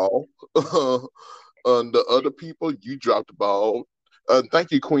dropped the ball. The other people, you dropped the ball. Thank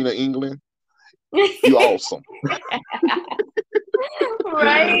you, Queen of England. You're awesome.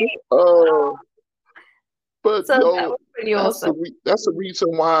 Right. But so that was pretty awesome. That's the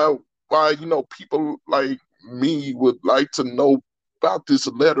reason why people like me would like to know about this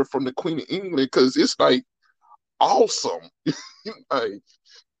letter from the Queen of England, because it's like awesome.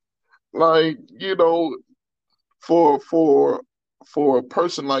 For a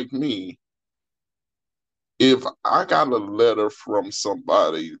person like me, if I got a letter from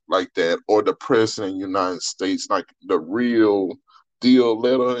somebody like that, or the president of the United States, like the real deal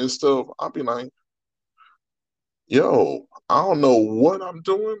letter and stuff, I'll be like, yo, I don't know what I'm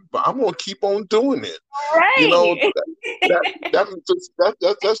doing, but I'm gonna keep on doing it. Right.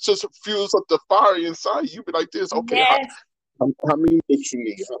 That just fuels up the fire inside you. Be like this, okay? Yes. How many books you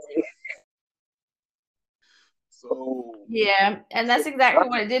need? So yeah, and that's exactly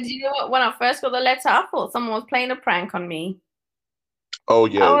what it did. You know what? When I first got the letter, I thought someone was playing a prank on me. Oh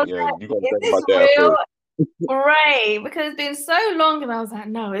yeah. Like, You're gonna think about that real? Right, because it's been so long, and I was like,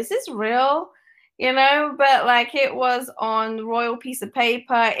 no, is this real? But like, it was on royal piece of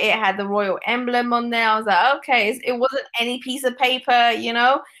paper. It had the royal emblem on there. I was like, okay, it wasn't any piece of paper,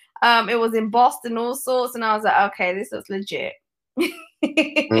 it was embossed and all sorts, and I was like, okay, this looks legit.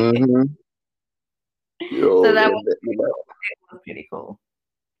 Mm-hmm. So that was pretty cool.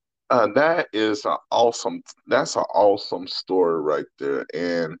 That's an awesome story right there.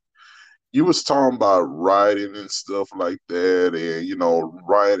 And you was talking about writing and stuff like that, and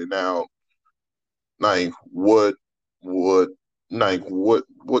writing out like what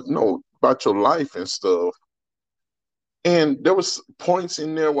no, about your life and stuff. And there was points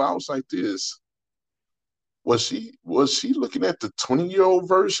in there where I was like, this, was she looking at the 20-year-old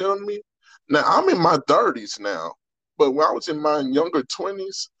version of me? Now I'm in my 30s now, but when I was in my younger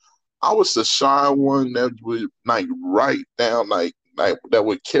 20s, I was the shy one that would like write down, like that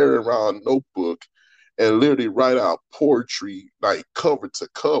would carry around a notebook and literally write out poetry like cover to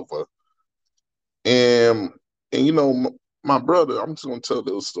cover. And my brother, I'm just gonna tell a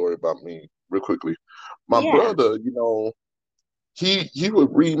little story about me real quickly. My brother, he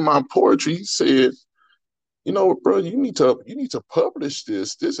would read my poetry. He said, you know, bro, you need to publish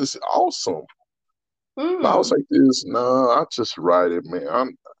this. This is awesome. But I was Mm, like this, nah, I just write it,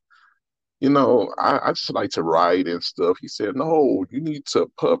 man. I just like to write and stuff. He said, no, you need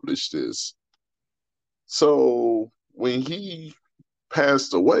to publish this. So when he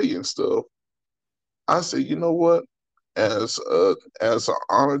passed away and stuff, I said, you know what? As an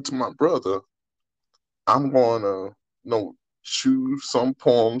honor to my brother, I'm gonna, choose some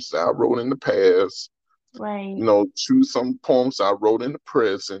poems that I wrote in the past, right. choose some poems I wrote in the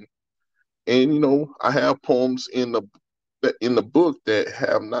present. And I have poems in the book that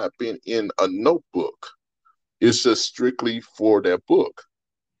have not been in a notebook. It's just strictly for that book.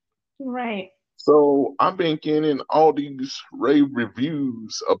 Right. So I've been getting all these rave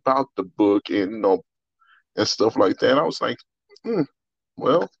reviews about the book and and stuff like that. I was like, hmm,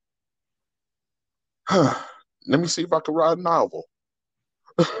 well, let me see if I can write a novel.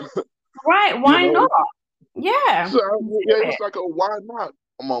 Right. you Why know, not? Yeah. so Do yeah, it it. was like a why not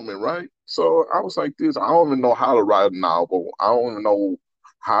moment, right? So I was like this. I don't even know how to write a novel. I don't even know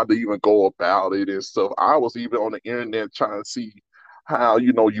how to even go about it and stuff. I was even on the internet trying to see how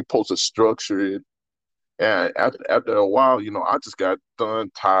you're supposed to structure it. And after a while, I just got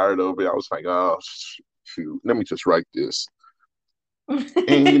done tired of it. I was like, oh shoot, let me just write this.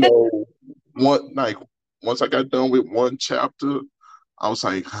 And one like once I got done with one chapter, I was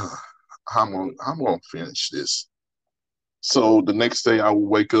like, I'm gonna finish this. So the next day I would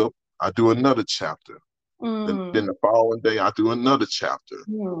wake up, I do another chapter. Then Mm, the following day I do another chapter.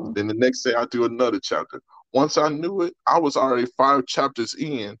 mm. Then the next day I do another chapter. Once I knew it, I was already 5 chapters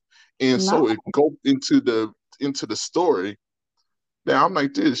in, and No. so it go into the story. Now I'm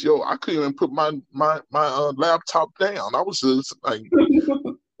like this, yo. I couldn't even put my laptop down. I was just like,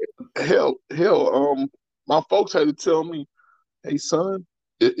 hell. My folks had to tell me, hey son,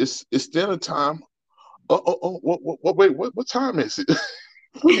 it's dinner time. Wait, what time is it?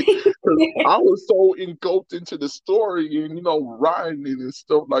 'Cause I was so engulfed into the story and writing it and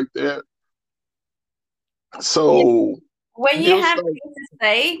stuff like that. Yeah. So When it you was have like, things to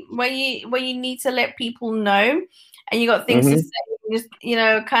say, when you need to let people know, and you got things to say, hmm you just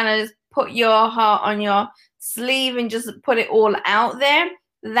kind of just put your heart on your sleeve and just put it all out there.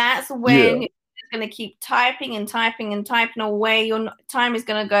 That's when yeah, you're going to keep typing and typing and typing away. Time is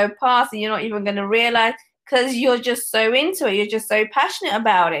going to go past, and you're not even going to realize because you're just so into it. You're just so passionate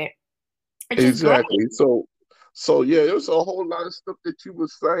about it, which is great. exactly. So yeah, there was a whole lot of stuff that you were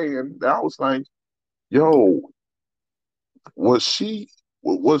saying that I was like, yo, was she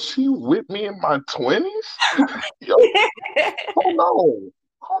with me in my 20s? Yo, hold on,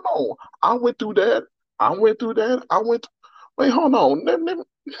 hold on. I went through that. I went through that. Wait, hold on. Let me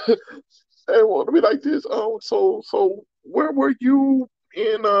say, well, let me like this. So where were you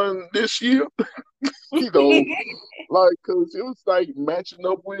in this year? you know, like, cause it was like matching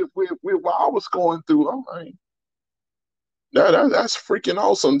up with what I was going through. I'm like, that's freaking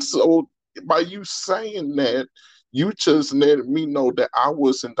awesome. So by you saying that, you just let me know that I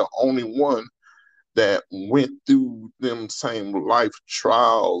wasn't the only one that went through them same life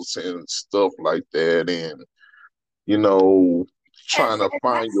trials and stuff like that, and you know, trying to And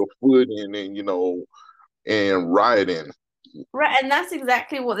find that's your footing and and writing. right, and that's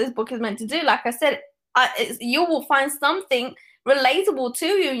exactly what this book is meant to do. Like I said, you will find something relatable to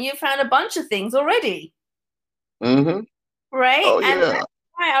you. You found a bunch of things already, Hmm. right? Oh And yeah. that's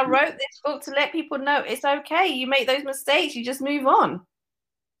why I wrote this book to let people know it's okay. You make those mistakes, you just move on.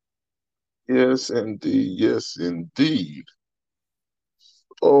 Yes, indeed. Yes, indeed.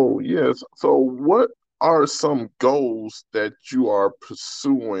 Oh, yes. So, what are some goals that you are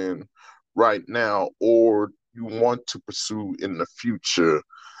pursuing right now, or you want to pursue in the future,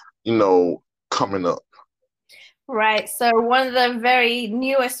 you know, coming up? Right. So one of the very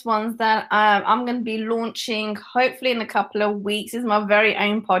newest ones that I'm going to be launching, hopefully in a couple of weeks, is my very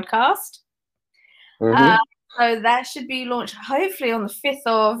own podcast. Uh, Mm-hmm. so that should be launched hopefully on the 5th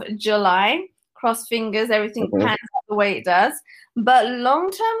of July. Cross fingers, everything Mm-hmm. pans out the way it does. But a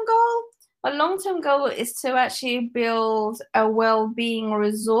long-term goal is to actually build a well-being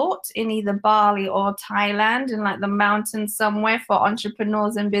resort in either Bali or Thailand in like the mountains somewhere for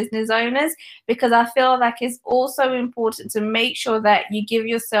entrepreneurs and business owners, because I feel like it's also important to make sure that you give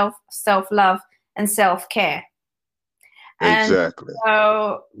yourself self-love and self-care. And Exactly.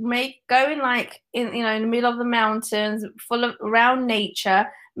 so going like in the middle of the mountains, full of around nature,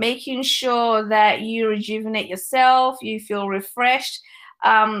 making sure that you rejuvenate yourself, you feel refreshed.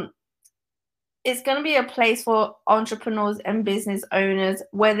 Um, it's going to be a place for entrepreneurs and business owners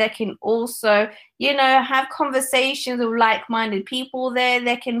where they can also, have conversations with like-minded people there.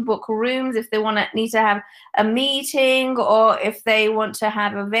 They can book rooms if they need to have a meeting, or if they want to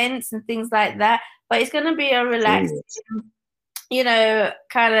have events and things like that. But it's going to be a relaxed,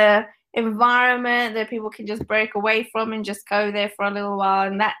 kind of environment that people can just break away from and just go there for a little while.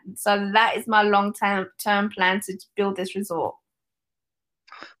 And that is my long-term plan to build this resort.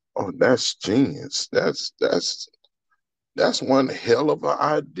 Oh, that's genius. That's one hell of an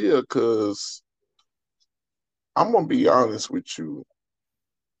idea, because I'm gonna be honest with you.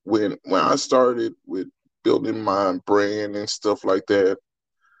 When I started with building my brand and stuff like that,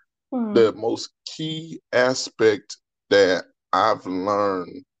 the most key aspect that I've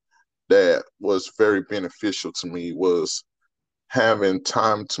learned that was very beneficial to me was having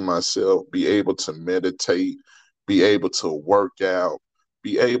time to myself, be able to meditate, be able to work out,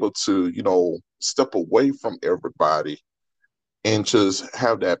 be able to, step away from everybody and just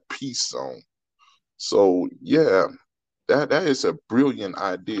have that peace zone. So yeah, that is a brilliant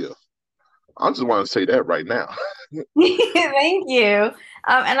idea. I just want to say that right now. Thank you.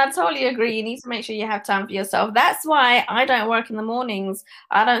 And I totally agree. You need to make sure you have time for yourself. That's why I don't work in the mornings.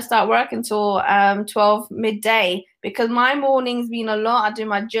 I don't start work until 12 midday, because my mornings mean a lot. I do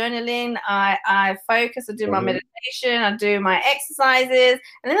my journaling, I focus, I do my meditation, I do my exercises.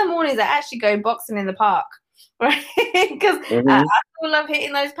 And in the mornings, I actually go boxing in the park, right? Because I still love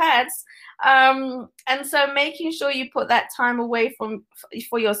hitting those pads. And so making sure you put that time away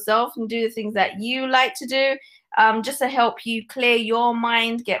for yourself and do the things that you like to do, just to help you clear your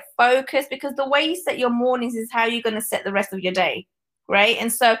mind, get focused, because the way you set your mornings is how you're going to set the rest of your day, right?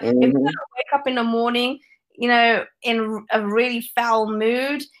 And so if you wake up in the morning, in a really foul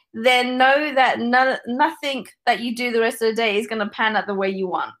mood, then know that nothing that you do the rest of the day is going to pan out the way you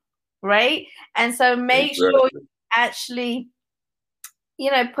want, right? And so make sure you actually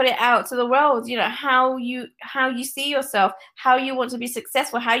put it out to the world, how you see yourself, how you want to be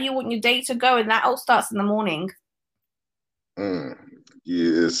successful, how you want your day to go. And that all starts in the morning.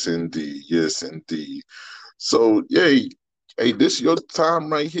 Yes, indeed. Yes, indeed. So, hey, this is your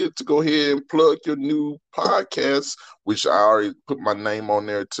time right here to go ahead and plug your new podcast, which I already put my name on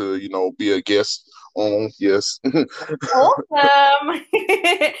there to, be a guest on. Yes. Awesome.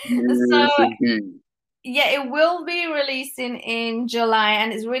 Yes, indeed. Yeah, it will be releasing in July,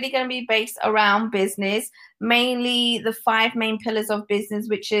 and it's really going to be based around business, mainly the 5 main pillars of business,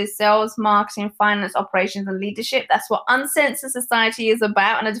 which is sales, marketing, finance, operations, and leadership. That's what Uncensored Society is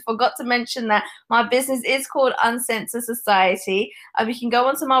about. And I forgot to mention that my business is called Uncensored Society. You can go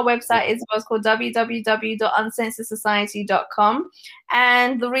onto my website as well. It's called www.uncensoredsociety.com.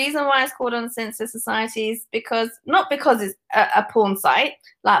 And the reason why it's called Uncensored Society is not because it's a porn site,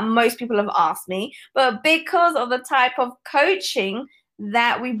 like most people have asked me, but because of the type of coaching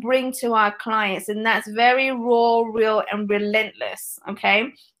that we bring to our clients. And that's very raw, real, and relentless.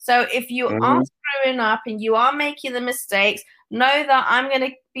 Okay. So if you are screwing up and you are making the mistakes, know that I'm going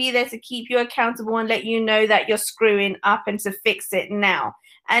to be there to keep you accountable and let you know that you're screwing up and to fix it now.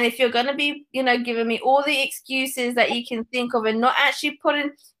 And if you're going to be, giving me all the excuses that you can think of and not actually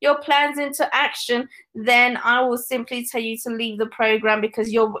putting your plans into action, then I will simply tell you to leave the program,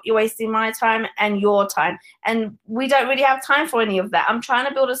 because you're wasting my time and your time. And we don't really have time for any of that. I'm trying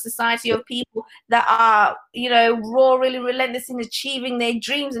to build a society of people that are, raw, really relentless in achieving their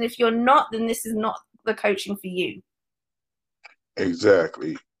dreams. And if you're not, then this is not the coaching for you.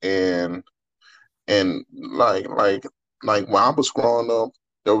 Exactly. And like when I was growing up,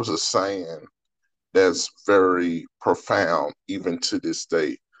 there was a saying that's very profound even to this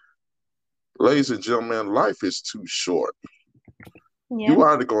day. Ladies and gentlemen, life is too short. Yeah. You're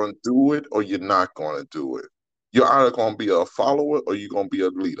either going to do it or you're not going to do it. You're either going to be a follower or you're going to be a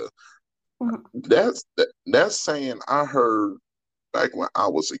leader. That's saying I heard back when I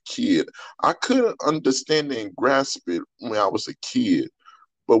was a kid. I couldn't understand and grasp it when I was a kid.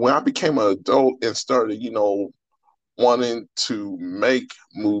 But when I became an adult and started, wanting to make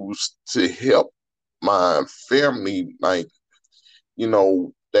moves to help my family,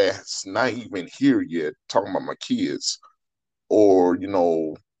 that's not even here yet, talking about my kids or,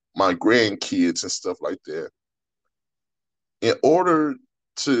 my grandkids and stuff like that. In order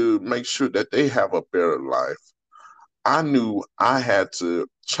to make sure that they have a better life, I knew I had to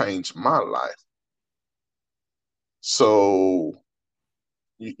change my life. So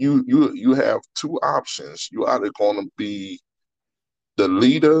you have 2 options. You either going to be the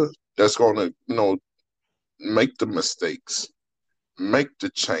leader that's going to, make the mistakes, make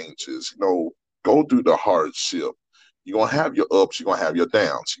the changes, go through the hardship, You're gonna have your ups, you're gonna have your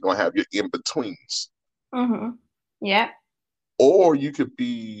downs, you're gonna have your in betweens. Mm-hmm. Yeah. Or you could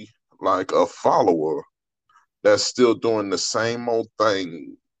be like a follower that's still doing the same old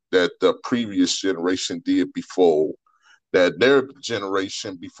thing that the previous generation did before, that their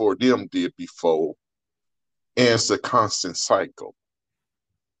generation before them did before. And it's a constant cycle.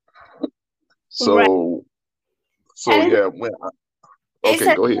 Right. So, so And yeah, it's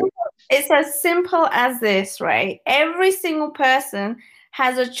okay, as go ahead. it's as simple as this, right? Every single person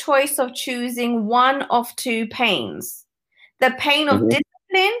has a choice of choosing one of two pains. The pain of Hmm.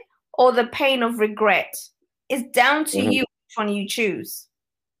 discipline or the pain of regret. It's down to Hmm. you which one you choose.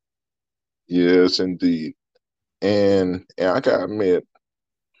 Yes, indeed. And I gotta admit,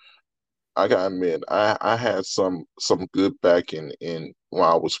 I had some good backing in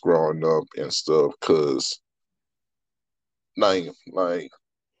while I was growing up and stuff, cause like like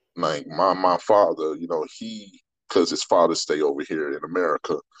like my father, cause his father stay over here in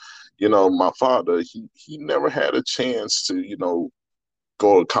America. My father, he never had a chance to,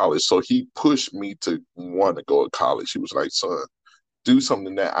 go to college. So he pushed me to want to go to college. He was like, son, do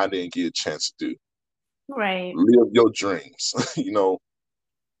something that I didn't get a chance to do. Right. Live your dreams.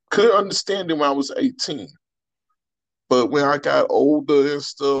 Couldn't understand it when I was 18. But when I got older and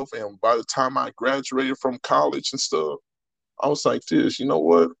stuff, and by the time I graduated from college and stuff, I was like, this, you know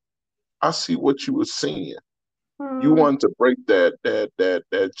what? I see what you were seeing. You Mm, wanted to break that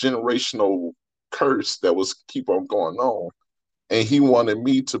generational curse that was keep on going on. And he wanted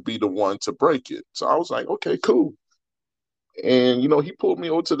me to be the one to break it. So I was like, okay, cool. And he pulled me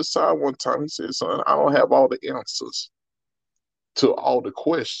over to the side one time. He said, son, I don't have all the answers to all the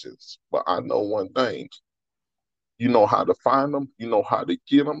questions, but I know one thing. You know how to find them, you know how to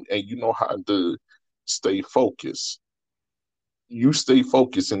get them, and you know how to stay focused. You stay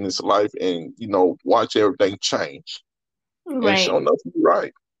focused in this life and, watch everything change. And right. sure enough, you're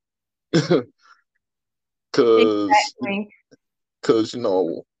right. Cause, Exactly. cause,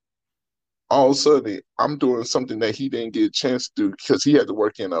 all of a sudden I'm doing something that he didn't get a chance to do because he had to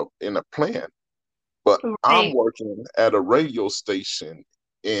work in a plant. But I'm Right. working at a radio station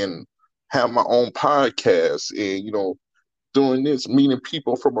and have my own podcast and, doing this, meeting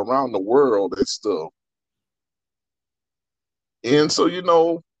people from around the world and stuff. And so, you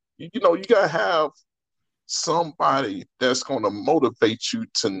gotta have somebody that's gonna motivate you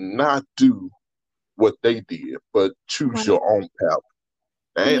to not do what they did, but choose Right. your own path.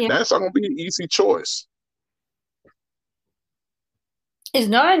 And Yeah. that's not gonna be an easy choice. It's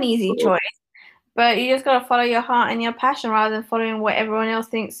not an easy So choice, but you just gotta follow your heart and your passion rather than following what everyone else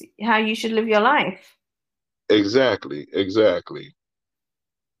thinks how you should live your life. exactly, exactly.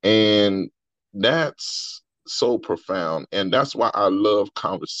 And that's so profound. And that's why I love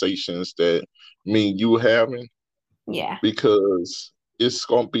conversations that me and you having, Yeah. because it's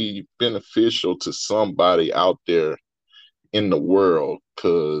going to be beneficial to somebody out there in the world.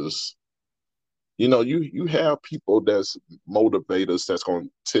 Because, you have people that's motivators that's going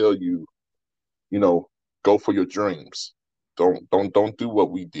to tell you, you know, go for your dreams. Don't do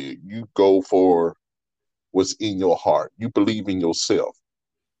what we did. You go for what's in your heart. You believe in yourself.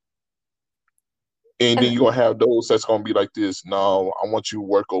 And then And you're gonna have those that's gonna be like this. No, I want you to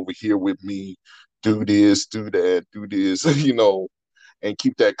work over here with me, do this, do that, do this, and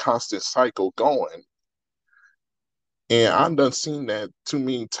keep that constant cycle going. And I've done seen that too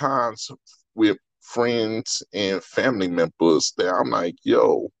many times with friends and family members that I'm like,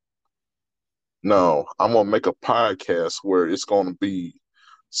 yo, no, I'm gonna make a podcast where it's gonna be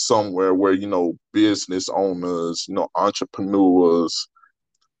somewhere where, business owners, entrepreneurs,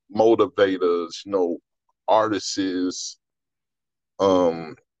 motivators, artists,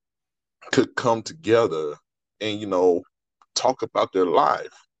 um, could come together and talk about their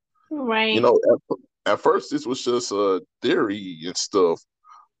life. You right. know, at first this was just a theory and stuff,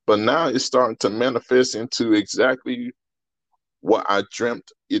 but now it's starting to manifest into exactly what I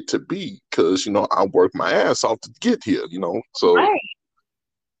dreamt it to be. Because I worked my ass off to get here. So Right.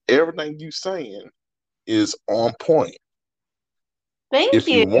 everything you saying is on point. Thank If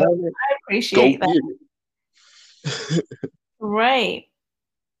you you. want it, I go appreciate that. get it. Right.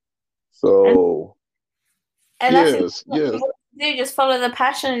 And So and that's exactly yes, what yes, people do. Just follow the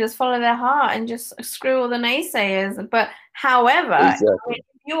passion, just follow their heart, and just screw all the naysayers. But however, I mean, exactly.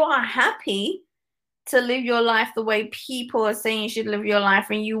 if you are happy to live your life the way people are saying you should live your life,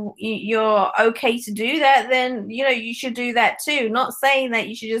 and you're okay to do that, then you should do that too. Not saying that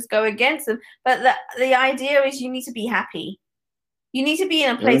you should just go against them, but the idea is you need to be happy. You need to be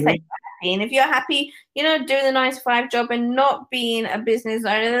in a place that Hmm. you're happy. And if you're happy, doing the 9 to 5 job and not being a business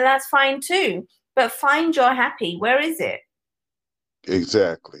owner, then that's fine too. But find your happy. Where is it?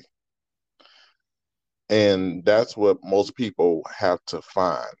 Exactly. And that's what most people have to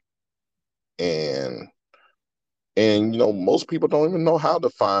find. And most people don't even know how to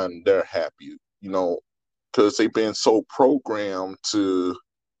find their happy, because they've been so programmed to,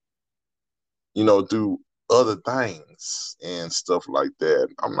 do other things and stuff like that.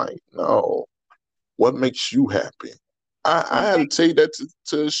 I'm like, no, what makes you happy? I had to say that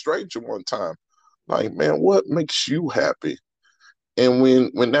to a stranger one time. Like, man, what makes you happy? And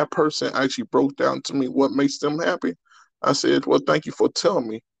when that person actually broke down to me what makes them happy, I said, well, thank you for telling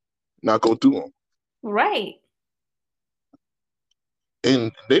me. Now go do them. Right.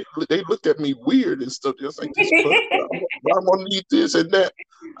 And they looked at me weird and stuff. Just like this, but I'm gonna need this and that.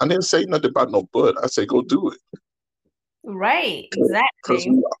 I didn't say nothing about no but. I say go do it. Right. Because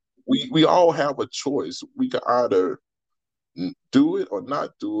Exactly. we all have a choice. We can either do it or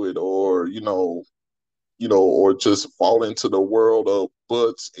not do it, or or just fall into the world of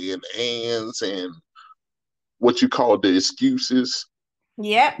buts and ands and what you call the excuses.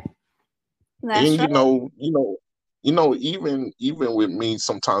 Yep. That's And right. even with me,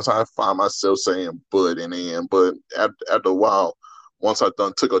 sometimes I find myself saying but and and, but after a while, once I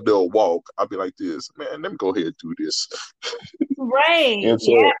done took a little walk, I'll be like this, man, let me go ahead and do this. Right. And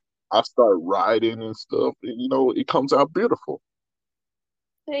Yeah. so I start writing and stuff, and it comes out beautiful.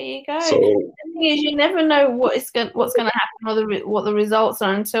 There you go. So The thing is, you never know what's gonna happen or what the results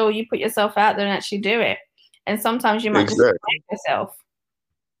are until you put yourself out there and actually do it. And sometimes you might exactly, disappoint yourself.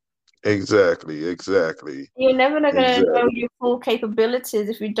 exactly. You're never going to know Exactly. your full capabilities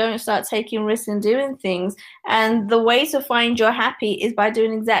if you don't start taking risks and doing things. And the way to find your happy is by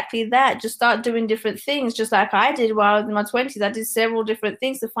doing exactly that. Just start doing different things, just like I did while I was in my 20s. I did several different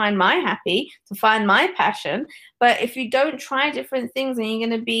things to find my happy, to find my passion. But if you don't try different things and you're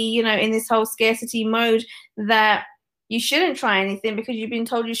going to be, in this whole scarcity mode that you shouldn't try anything because you've been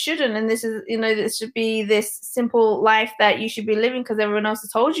told you shouldn't, and this should be this simple life that you should be living because everyone else has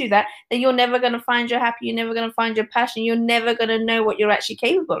told you that, then you're never going to find your happy, you're never going to find your passion, you're never going to know what you're actually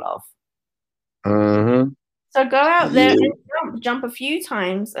capable of. Mm-hmm. So go out there Yeah. and jump a few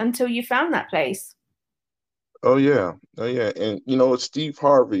times until you found that place. Oh yeah. Oh yeah. And Steve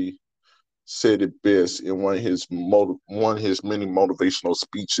Harvey said it best in one of his many motivational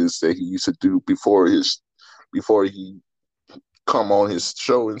speeches that he used to do before he come on his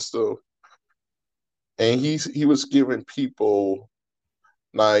show and stuff. And he was giving people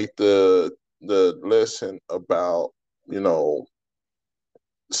like the lesson about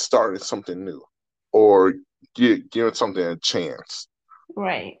starting something new or giving something a chance.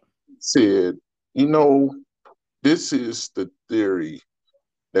 Right. Said, you know, this is the theory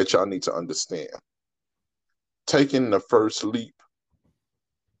that y'all need to understand. Taking the first leap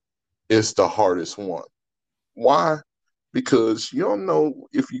is the hardest one. Why? Because you don't know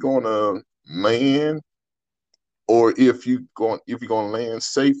if you're gonna land or if you're gonna land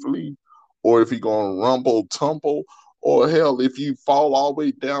safely or if you're gonna rumble tumble or hell if you fall all the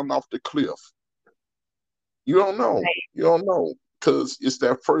way down off the cliff. You don't know. Right. You don't know. Because it's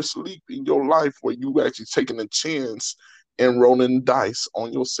that first leap in your life where you actually taking a chance and rolling dice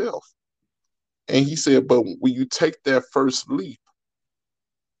on yourself. And he said, but when you take that first leap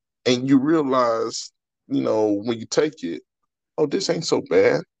and you realize, when you take it, oh, this ain't so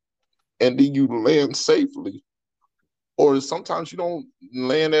bad. And then you land safely. Or sometimes you don't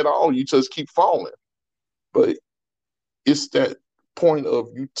land at all, you just keep falling. But it's that point of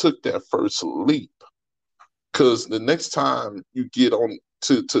you took that first leap. Because the next time you get on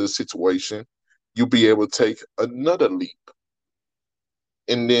to the situation, you'll be able to take another leap.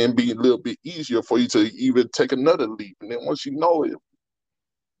 And then be a little bit easier for you to even take another leap. And then once you know it,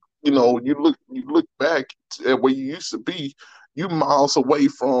 you look back at where you used to be, you miles away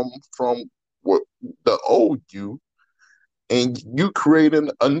from what the old you, and you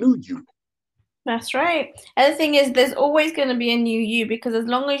creating a new you. That's right. And the thing is, there's always going to be a new you because as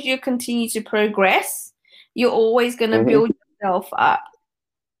long as you continue to progress, you're always going to Mm-hmm. build yourself up.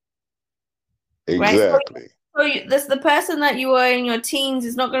 Right. Exactly. This the person that you are in your teens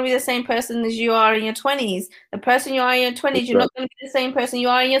is not going to be the same person as you are in your 20s. The person you are in your 20s, you're not Exactly. going to be the same person you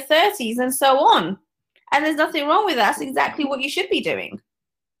are in your 30s, and so on. And there's nothing wrong with that. That's exactly what you should be doing.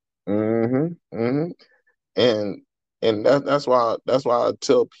 Mm-hmm. Mm-hmm. And that's why I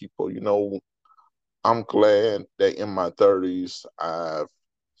tell people, I'm glad that in my 30s I've,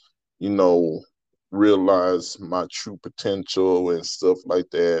 you know, realized my true potential and stuff like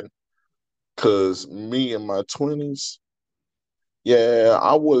that. Cause me in my 20s, Yeah,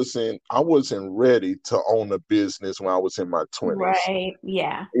 I wasn't ready to own a business when I was in my 20s. Right.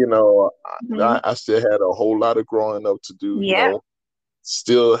 Yeah. You know, Hmm. I still had a whole lot of growing up to do, Yep.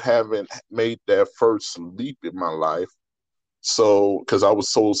 still haven't made that first leap in my life. So, because I was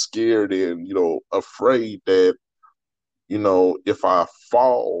so scared and, afraid that, if I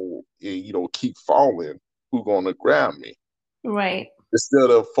fall and, keep falling, who's going to grab me? Right. Instead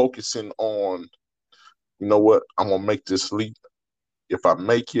of focusing on, you know what, I'm going to make this leap. If I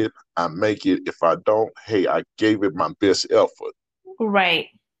make it, I make it. If I don't, hey, I gave it my best effort. Right.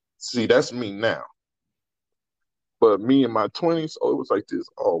 See, that's me now. But me in my 20s, oh, it was like this.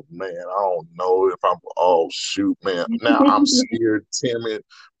 Oh man, I don't know if I'm. Oh shoot, man. Now I'm scared, timid,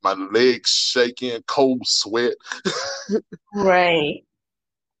 my legs shaking, cold sweat. Right.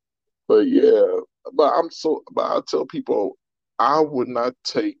 But yeah, but I tell people I would not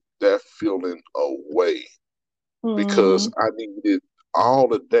take that feeling away because Mm. I needed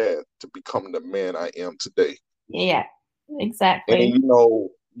all of that to become the man I am today. Yeah. And Exactly.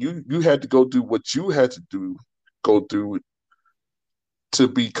 you had to go do what you had to go through to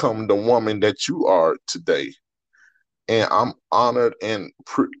become the woman that you are today. And I'm honored and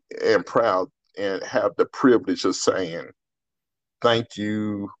proud and have the privilege of saying thank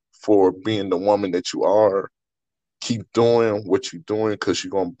you for being the woman that you are. Keep doing what you're doing because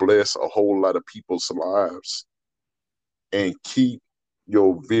you're gonna bless a whole lot of people's lives. And keep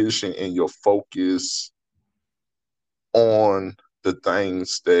your vision and your focus on the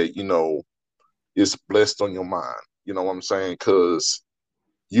things that is blessed on your mind. You know what I'm saying? Because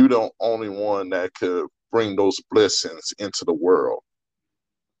you the only one that could bring those blessings into the world.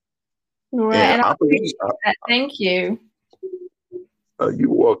 Right. And And I I believe, appreciate that. Thank you. you're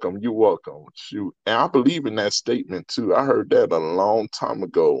welcome. You're welcome. Shoot, and I believe in that statement too. I heard that a long time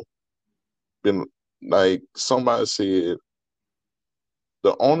ago. Been like somebody said,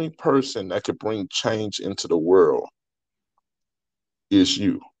 the only person that could bring change into the world is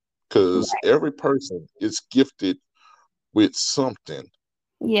you, because Right. every person is gifted with something.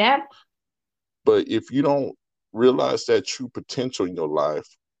 Yeah. But if you don't realize that true potential in your life,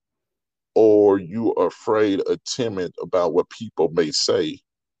 or you are afraid or timid about what people may say,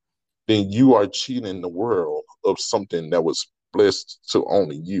 then you are cheating the world of something that was blessed to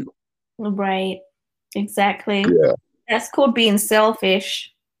only you. Right. Exactly. Yeah, That's called being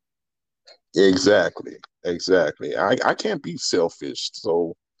selfish. exactly. Exactly. I can't be selfish.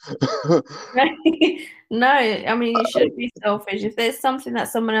 So, Right? No, I mean, you shouldn't be selfish. If there's something that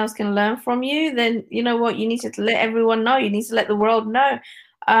someone else can learn from you, then you know what? You need to let everyone know. You need to let the world know.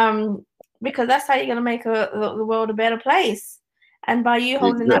 Um, because that's how you're going to make the world a better place. And by you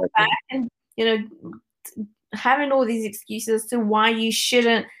holding that back exactly. and, you know, having all these excuses to why you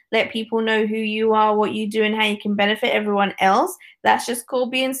shouldn't let people know who you are, what you do, and how you can benefit everyone else, that's just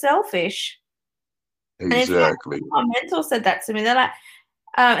called being selfish. And in fact, Exactly. my mentor said that to me. They're like,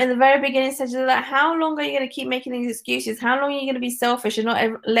 in the very beginning stages of that, how long are you going to keep making these excuses? How long are you going to be selfish and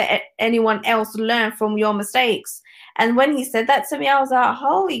not let anyone else learn from your mistakes? And when he said that to me, I was like,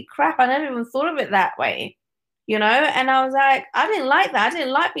 holy crap, I never even thought of it that way, you know? And I was like, I didn't like that. I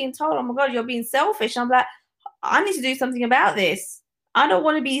didn't like being told, oh my God, you're being selfish. I'm like, I need to do something about this. I don't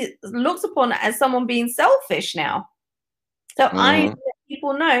want to be looked upon as someone being selfish now. So I need Hmm. to let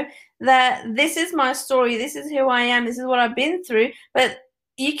people know that this is my story, this is who I am, this is what I've been through. But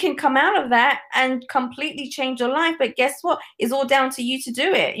you can come out of that and completely change your life. But guess what? It's all down to you to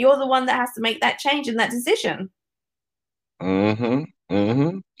do it. You're the one that has to make that change and that decision. Hmm.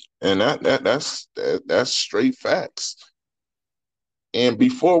 Hmm. And that's straight facts. And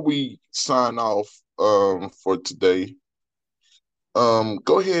before we sign off for today,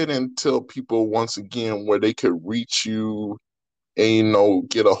 go ahead and tell people once again where they could reach you and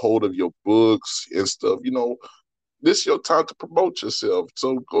get a hold of your books and stuff. This is your time to promote yourself.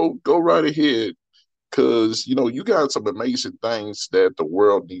 So go right ahead because you got some amazing things that the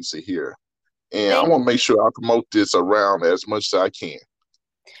world needs to hear. And I Thank want to you. make sure I promote this around as much as I can.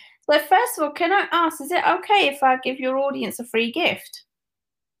 So first of all, can I ask, is it okay if I give your audience a free gift?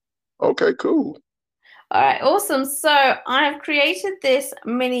 Okay, cool. All right, awesome. So I've created this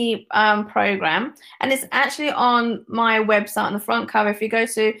mini program, and it's actually on my website on the front cover. If you go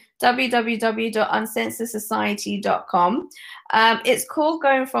to www.uncensoredsociety.com, it's called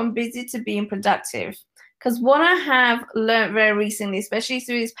Going from Busy to Being Productive. Because what I have learned very recently, especially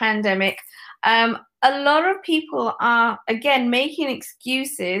through this pandemic, a lot of people are, again, making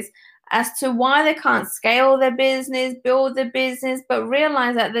excuses as to why they can't scale their business, build their business, but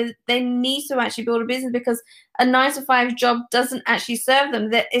realize that they need to actually build a business because a 9 to 5 job doesn't actually serve them.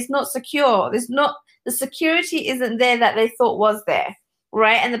 That it's not secure. the security isn't there that they thought was there,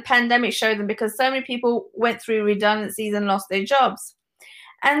 right? And the pandemic showed them, because so many people went through redundancies and lost their jobs.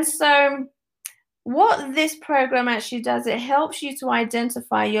 And so what this program actually does, it helps you to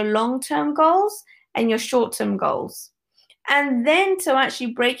identify your long-term goals and your short-term goals. And then to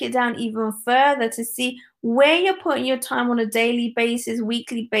actually break it down even further to see where you're putting your time on a daily basis,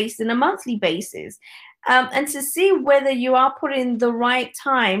 weekly basis, and a monthly basis. And to see whether you are putting the right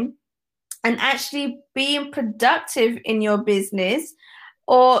time and actually being productive in your business,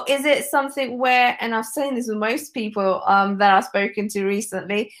 or is it something where, and I've seen this with most people that I've spoken to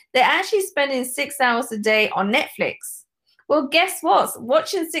recently, they're actually spending 6 hours a day on Netflix. Well, guess what?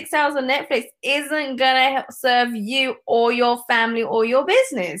 Watching 6 hours on Netflix isn't going to serve you or your family or your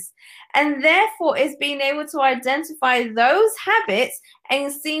business. And therefore, it's being able to identify those habits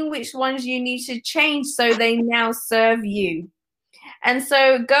and seeing which ones you need to change so they now serve you. And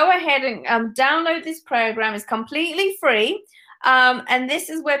so go ahead and download this program. It's completely free. And this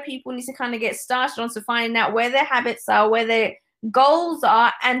is where people need to kind of get started on, to find out where their habits are, where their goals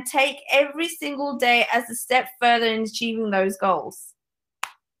are, and take every single day as a step further in achieving those goals.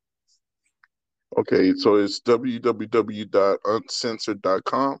 Okay, so it's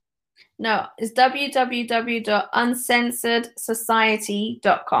www.uncensored.com. No, it's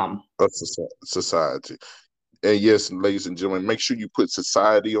www.uncensoredsociety.com. Society. And yes, ladies and gentlemen, make sure you put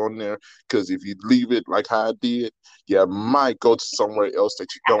society on there, because if you leave it like how I did, you might go to somewhere else that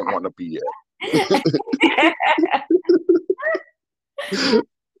you don't want to be at.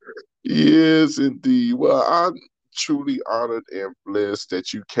 Yes, indeed. Well, I'm truly honored and blessed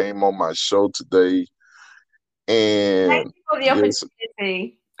that you came on my show today. And thank you for the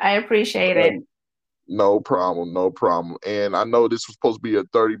opportunity. I appreciate it. No problem, no problem. And I know this was supposed to be a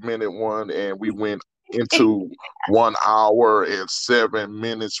 30-minute one, and we went into 1 hour and 7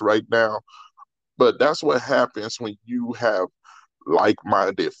 minutes right now. But that's what happens when you have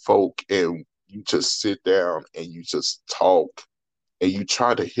like-minded folk and you just sit down and you just talk and you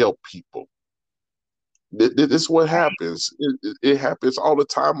try to help people. This is what happens. It happens all the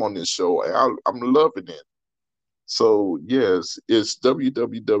time on this show, and I'm loving it. So, yes, it's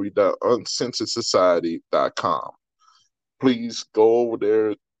www.uncensoredsociety.com. Please go over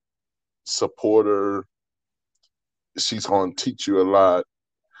there, support her. She's going to teach you a lot.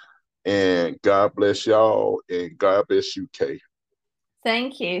 And God bless y'all, and God bless you, Kay.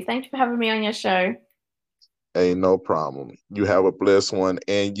 Thank you. Thank you for having me on your show. Ain't no problem. You have a blessed one.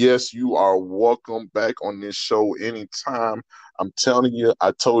 And yes, you are welcome back on this show anytime. I'm telling you,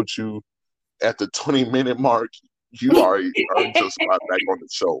 I told you at the 20-minute mark, you already earned your spot back on the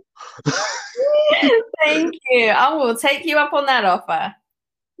show. Thank you. I will take you up on that offer.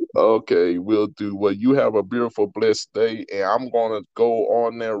 Okay, will do. Well, you have a beautiful, blessed day, and I'm going to go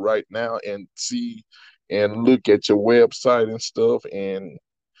on there right now and see and look at your website and stuff, and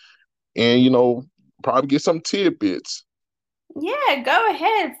you know, probably get some tidbits. Yeah, go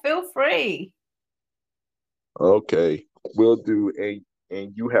ahead. Feel free. Okay, will do.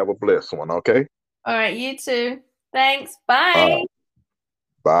 And you have a blessed one, okay? All right, you too. Thanks. Bye.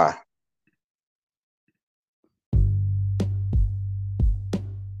 Bye.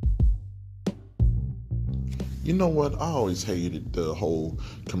 You know what? I always hated the whole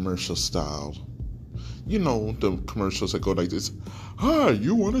commercial style. You know, the commercials that go like this. Hi,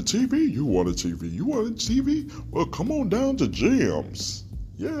 you want a TV? You want a TV? You want a TV? Well, come on down to Jim's.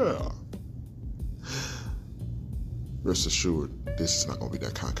 Yeah. Rest assured, this is not going to be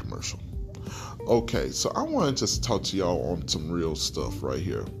that kind of commercial. Okay, so I want to just talk to y'all on some real stuff right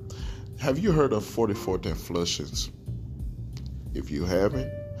here. Have you heard of 44th and Flushings? If you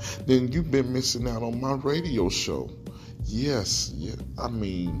haven't, then you've been missing out on my radio show. Yes, yeah. I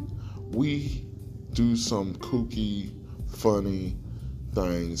mean, we do some kooky, funny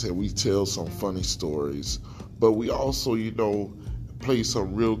things, and we tell some funny stories. But we also, you know, play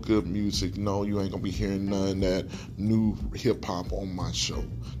some real good music. No, you ain't gonna be hearing none of that new hip hop on my show.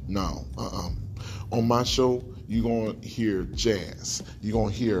 No, On my show, you're gonna hear jazz. You're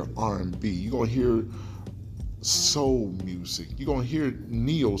gonna hear R&B. You're gonna hear soul music. You're going to hear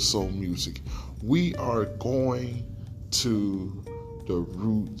neo soul music. We are going to the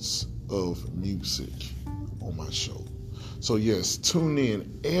roots of music on my show. So yes, tune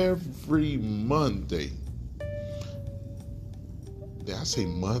in every Monday. Did I say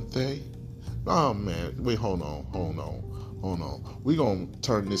Monday? Oh man, wait, hold on. We're going to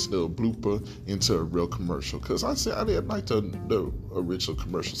turn this little blooper into a real commercial, because I said I didn't like the original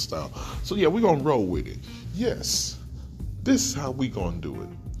commercial style. So yeah, we're going to roll with it. Yes, this is how we going to do it.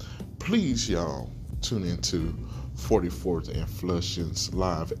 Please, y'all, tune into 44th and Flushings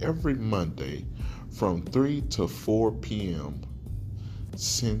live every Monday from 3 to 4 p.m.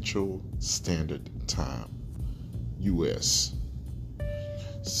 Central Standard Time, U.S.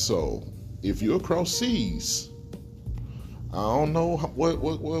 So, if you're across seas, I don't know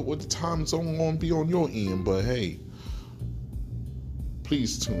what the time zone going to be on your end, but hey,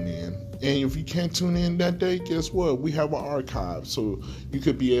 please tune in. And if you can't tune in that day, guess what? We have an archive, so you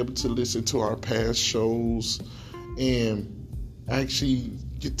could be able to listen to our past shows and actually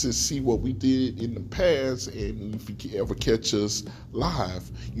get to see what we did in the past. And if you ever catch us live,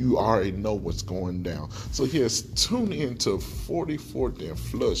 you already know what's going down. So yes, tune in to 44th and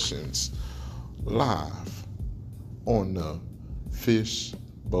Flushings live on the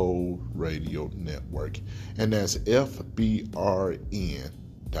Fishbowl Radio Network, and that's FBRN.US.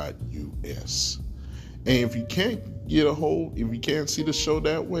 And if you can't get a hold, if you can't see the show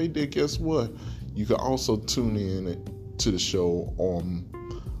that way, then guess what? You can also tune in to the show on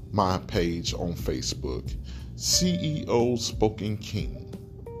my page on Facebook, CEO Spoken King.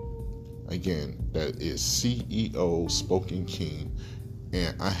 Again, that is CEO Spoken King,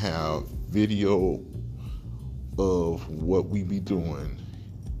 and I have video of what we be doing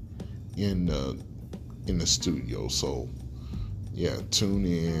in the studio. So yeah, tune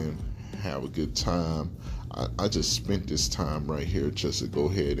in, have a good time. I just spent this time right here just to go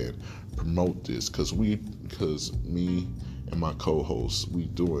ahead and promote this, because me and my co-hosts, we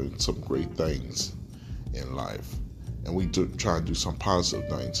doing some great things in life, and we try to do some positive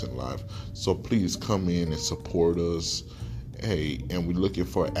things in life. So please come in and support us. Hey, and we're looking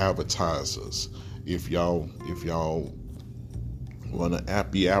for advertisers. If y'all want to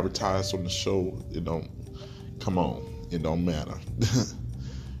be advertised on the show, it don't matter.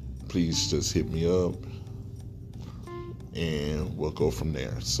 Please just hit me up and we'll go from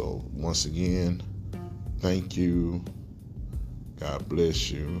there. So once again, thank you. God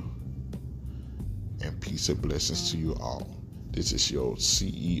bless you. And peace and blessings to you all. This is your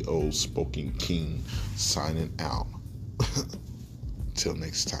CEO Spoken King signing out. Till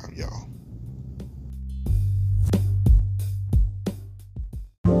next time, y'all.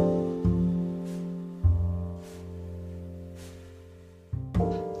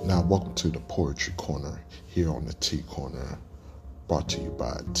 Now, welcome to the Poetry Corner here on the T Corner, brought to you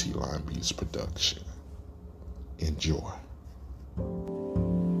by T Line Beats Production. Enjoy.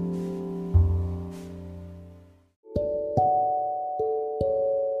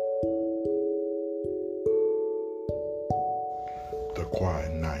 The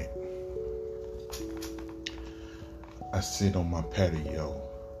quiet night. I sit on my patio,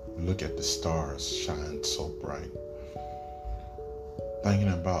 look at the stars shine so bright, thinking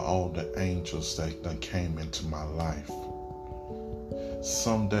about all the angels that done came into my life.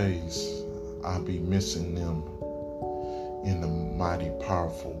 Some days I'll be missing them in a mighty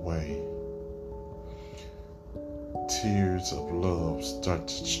powerful way. Tears of love start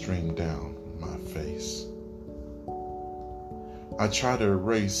to stream down my face. I try to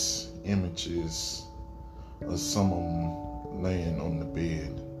erase images of some of them laying on the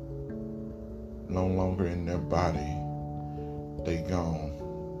bed, no longer in their body. They gone,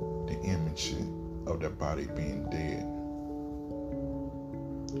 the image of their body being dead.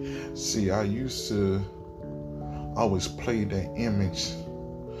 See, I used to always play that image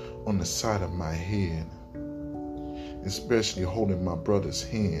on the side of my head, especially holding my brother's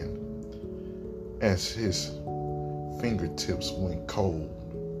hand as his fingertips went cold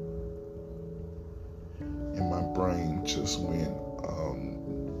and my brain just went,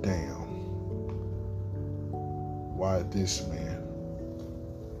 damn, why this man?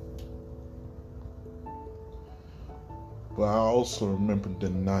 But I also remember the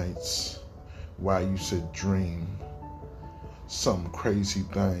nights where I used to dream some crazy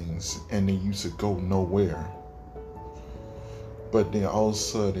things and they used to go nowhere. But then all of a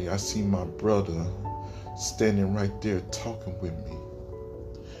sudden I see my brother standing right there talking with me,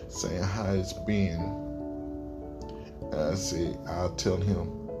 saying how it's been. And I said, I'll tell him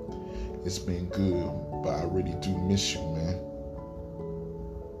it's been good, but I really do miss you, man.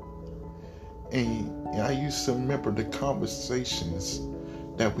 And I used to remember the conversations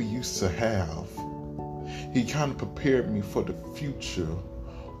that we used to have. He kind of prepared me for the future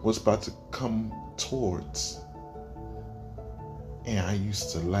was about to come towards. And I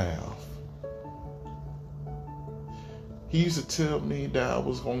used to laugh. He used to tell me that I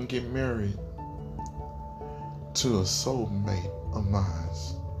was going to get married to a soulmate of mine.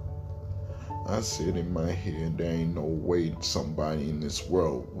 I said in my head, there ain't no way somebody in this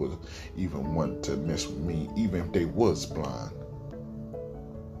world would even want to mess with me, even if they was blind.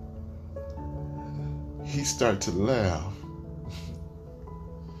 he started to laugh.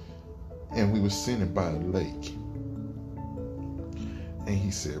 And we were sitting by the lake. And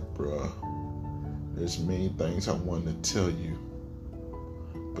he said, bruh, there's many things I wanted to tell you,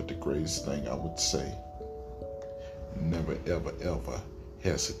 but the greatest thing I would say, never, ever, ever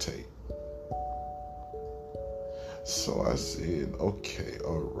hesitate. So I said, okay,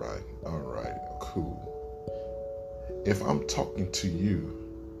 all right, cool. If I'm talking to you,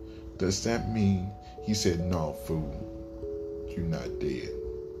 does that mean? He said, no, fool, you're not dead.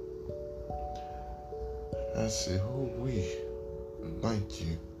 I said, oh, thank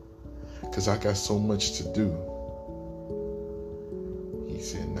you, because I got so much to do. He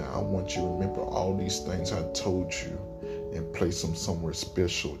said, now I want you to remember all these things I told you and place them somewhere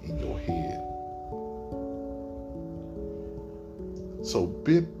special in your head. So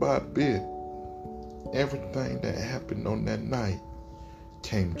bit by bit, everything that happened on that night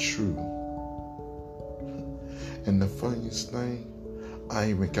came true. And the funniest thing, I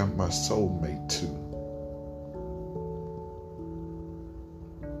even got my soulmate too.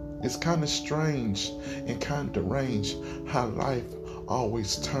 It's kind of strange and kind of deranged how life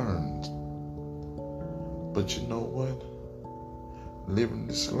always turns. But you know what? Living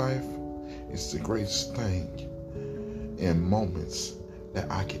this life is the greatest thing and moments that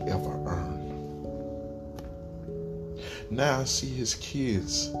I could ever earn. Now I see his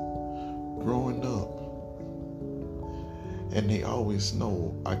kids growing up, and they always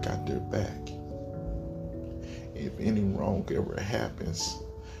know I got their back. If any wrong ever happens,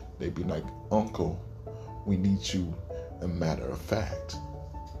 they be like, Uncle, we need you, a matter of fact.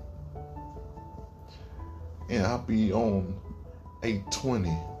 And I'll be on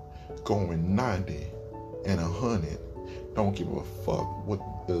 820 going 90 and 100. Don't give a fuck what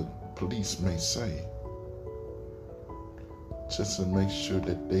the police may say. Just to make sure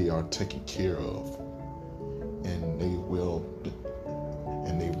that they are taken care of, and they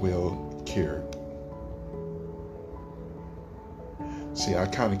will care. See, I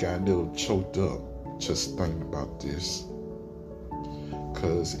kind of got a little choked up just thinking about this,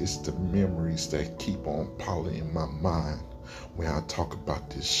 because it's the memories that keep on piling in my mind when I talk about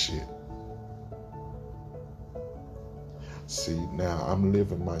this shit. See, now I'm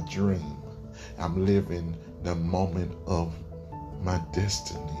living my dream. I'm living the moment of my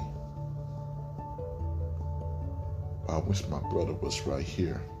destiny. I wish my brother was right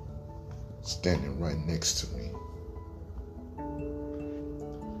here, standing right next to me,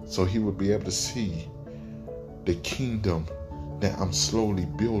 so he would be able to see the kingdom that I'm slowly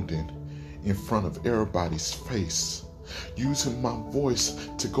building in front of everybody's face, using my voice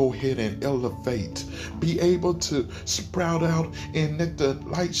to go ahead and elevate, be able to sprout out and let the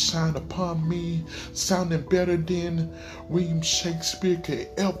light shine upon me, sounding better than William Shakespeare could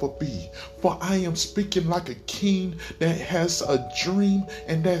ever be. For I am speaking like a king that has a dream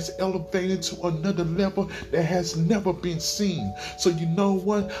and that's elevated to another level that has never been seen. So you know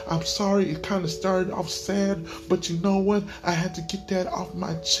what? I'm sorry it kind of started off sad, but you know what? I had to get that off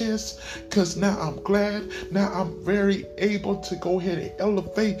my chest, because now I'm glad. Now I'm very able to go ahead and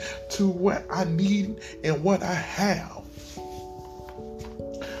elevate to what I need and what I have.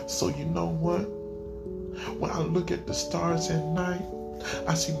 So you know what? When I look at the stars at night,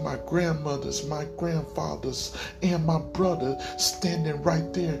 I see my grandmothers, my grandfathers, and my brother standing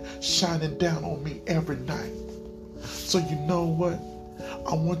right there, shining down on me every night. So you know what?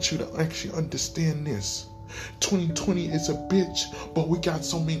 I want you to actually understand this. 2020 is a bitch, but we got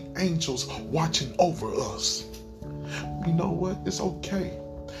so many angels watching over us. You know what? It's okay.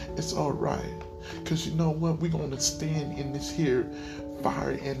 It's all right. Because you know what? We're going to stand in this here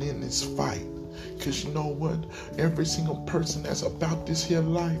fire and in this fight. Because you know what? Every single person that's about this here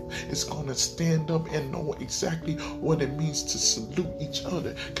life is going to stand up and know exactly what it means to salute each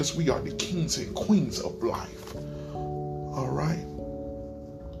other. Because we are the kings and queens of life. All right?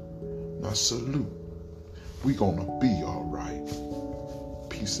 Now salute. We're going to be all right.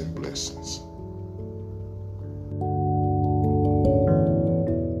 Peace and blessings.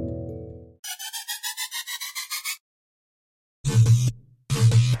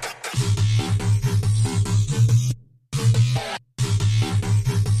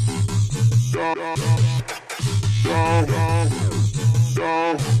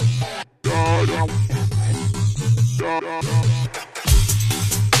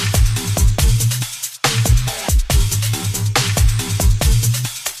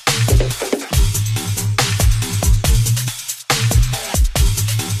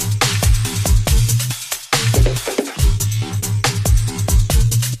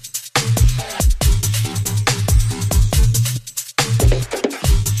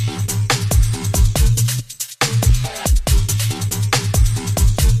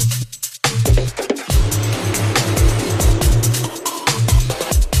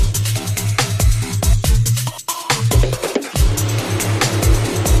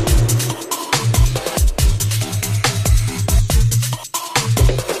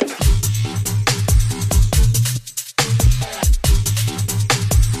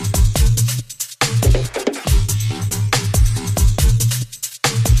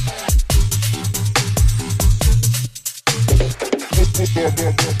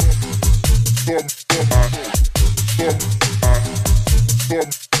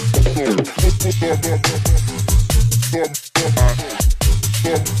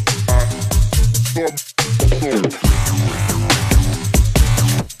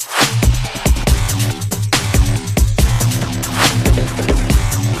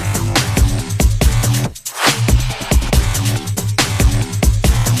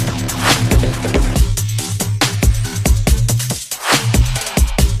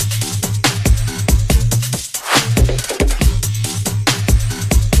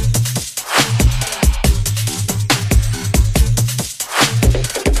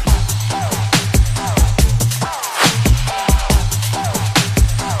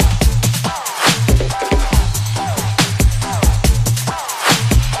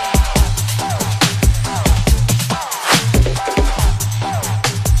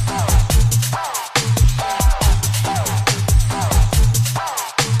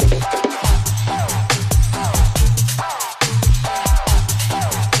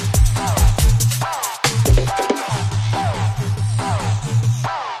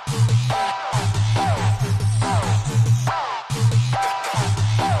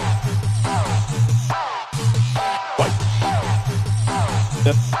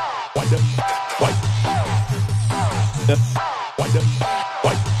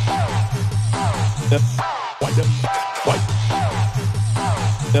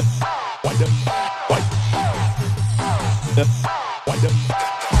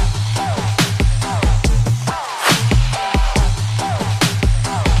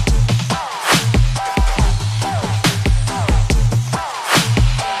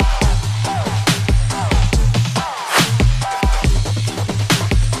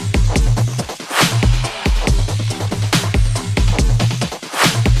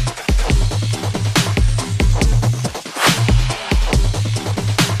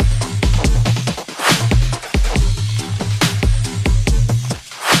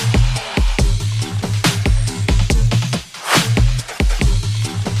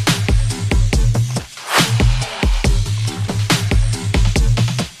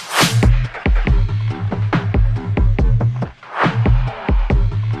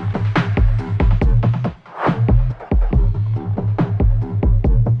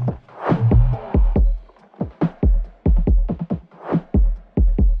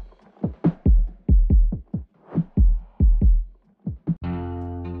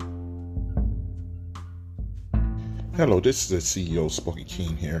 Hello, this is the CEO Smokey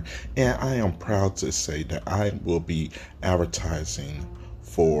King here, and I am proud to say that I will be advertising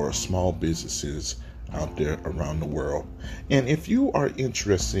for small businesses out there around the world. And if you are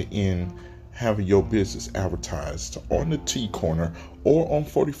interested in having your business advertised on the T Corner or on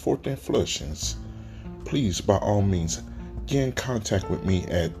 44th and Flushings, please by all means get in contact with me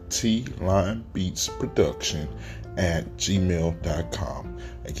at tlinebeatsproduction@gmail.com.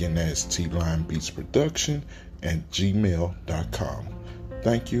 Again, that is tlinebeatsproduction@gmail.com.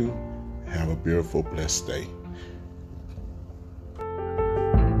 Thank you. Have a beautiful, blessed day.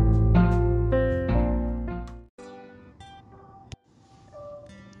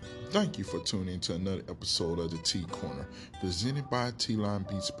 Thank you for tuning in to another episode of the T Corner, presented by T Line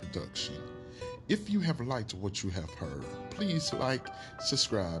Beats Production. If you have liked what you have heard, please like,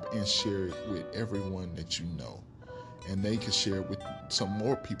 subscribe, and share it with everyone that you know. And they can share it with some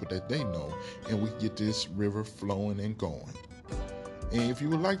more people that they know, and we get this river flowing and going. And if you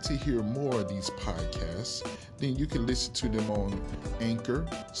would like to hear more of these podcasts, then you can listen to them on Anchor,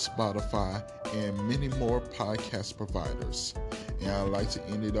 Spotify, and many more podcast providers. And I'd like to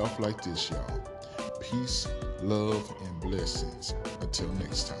end it off like this, y'all. Peace, love, and blessings. Until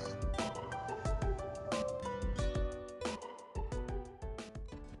next time.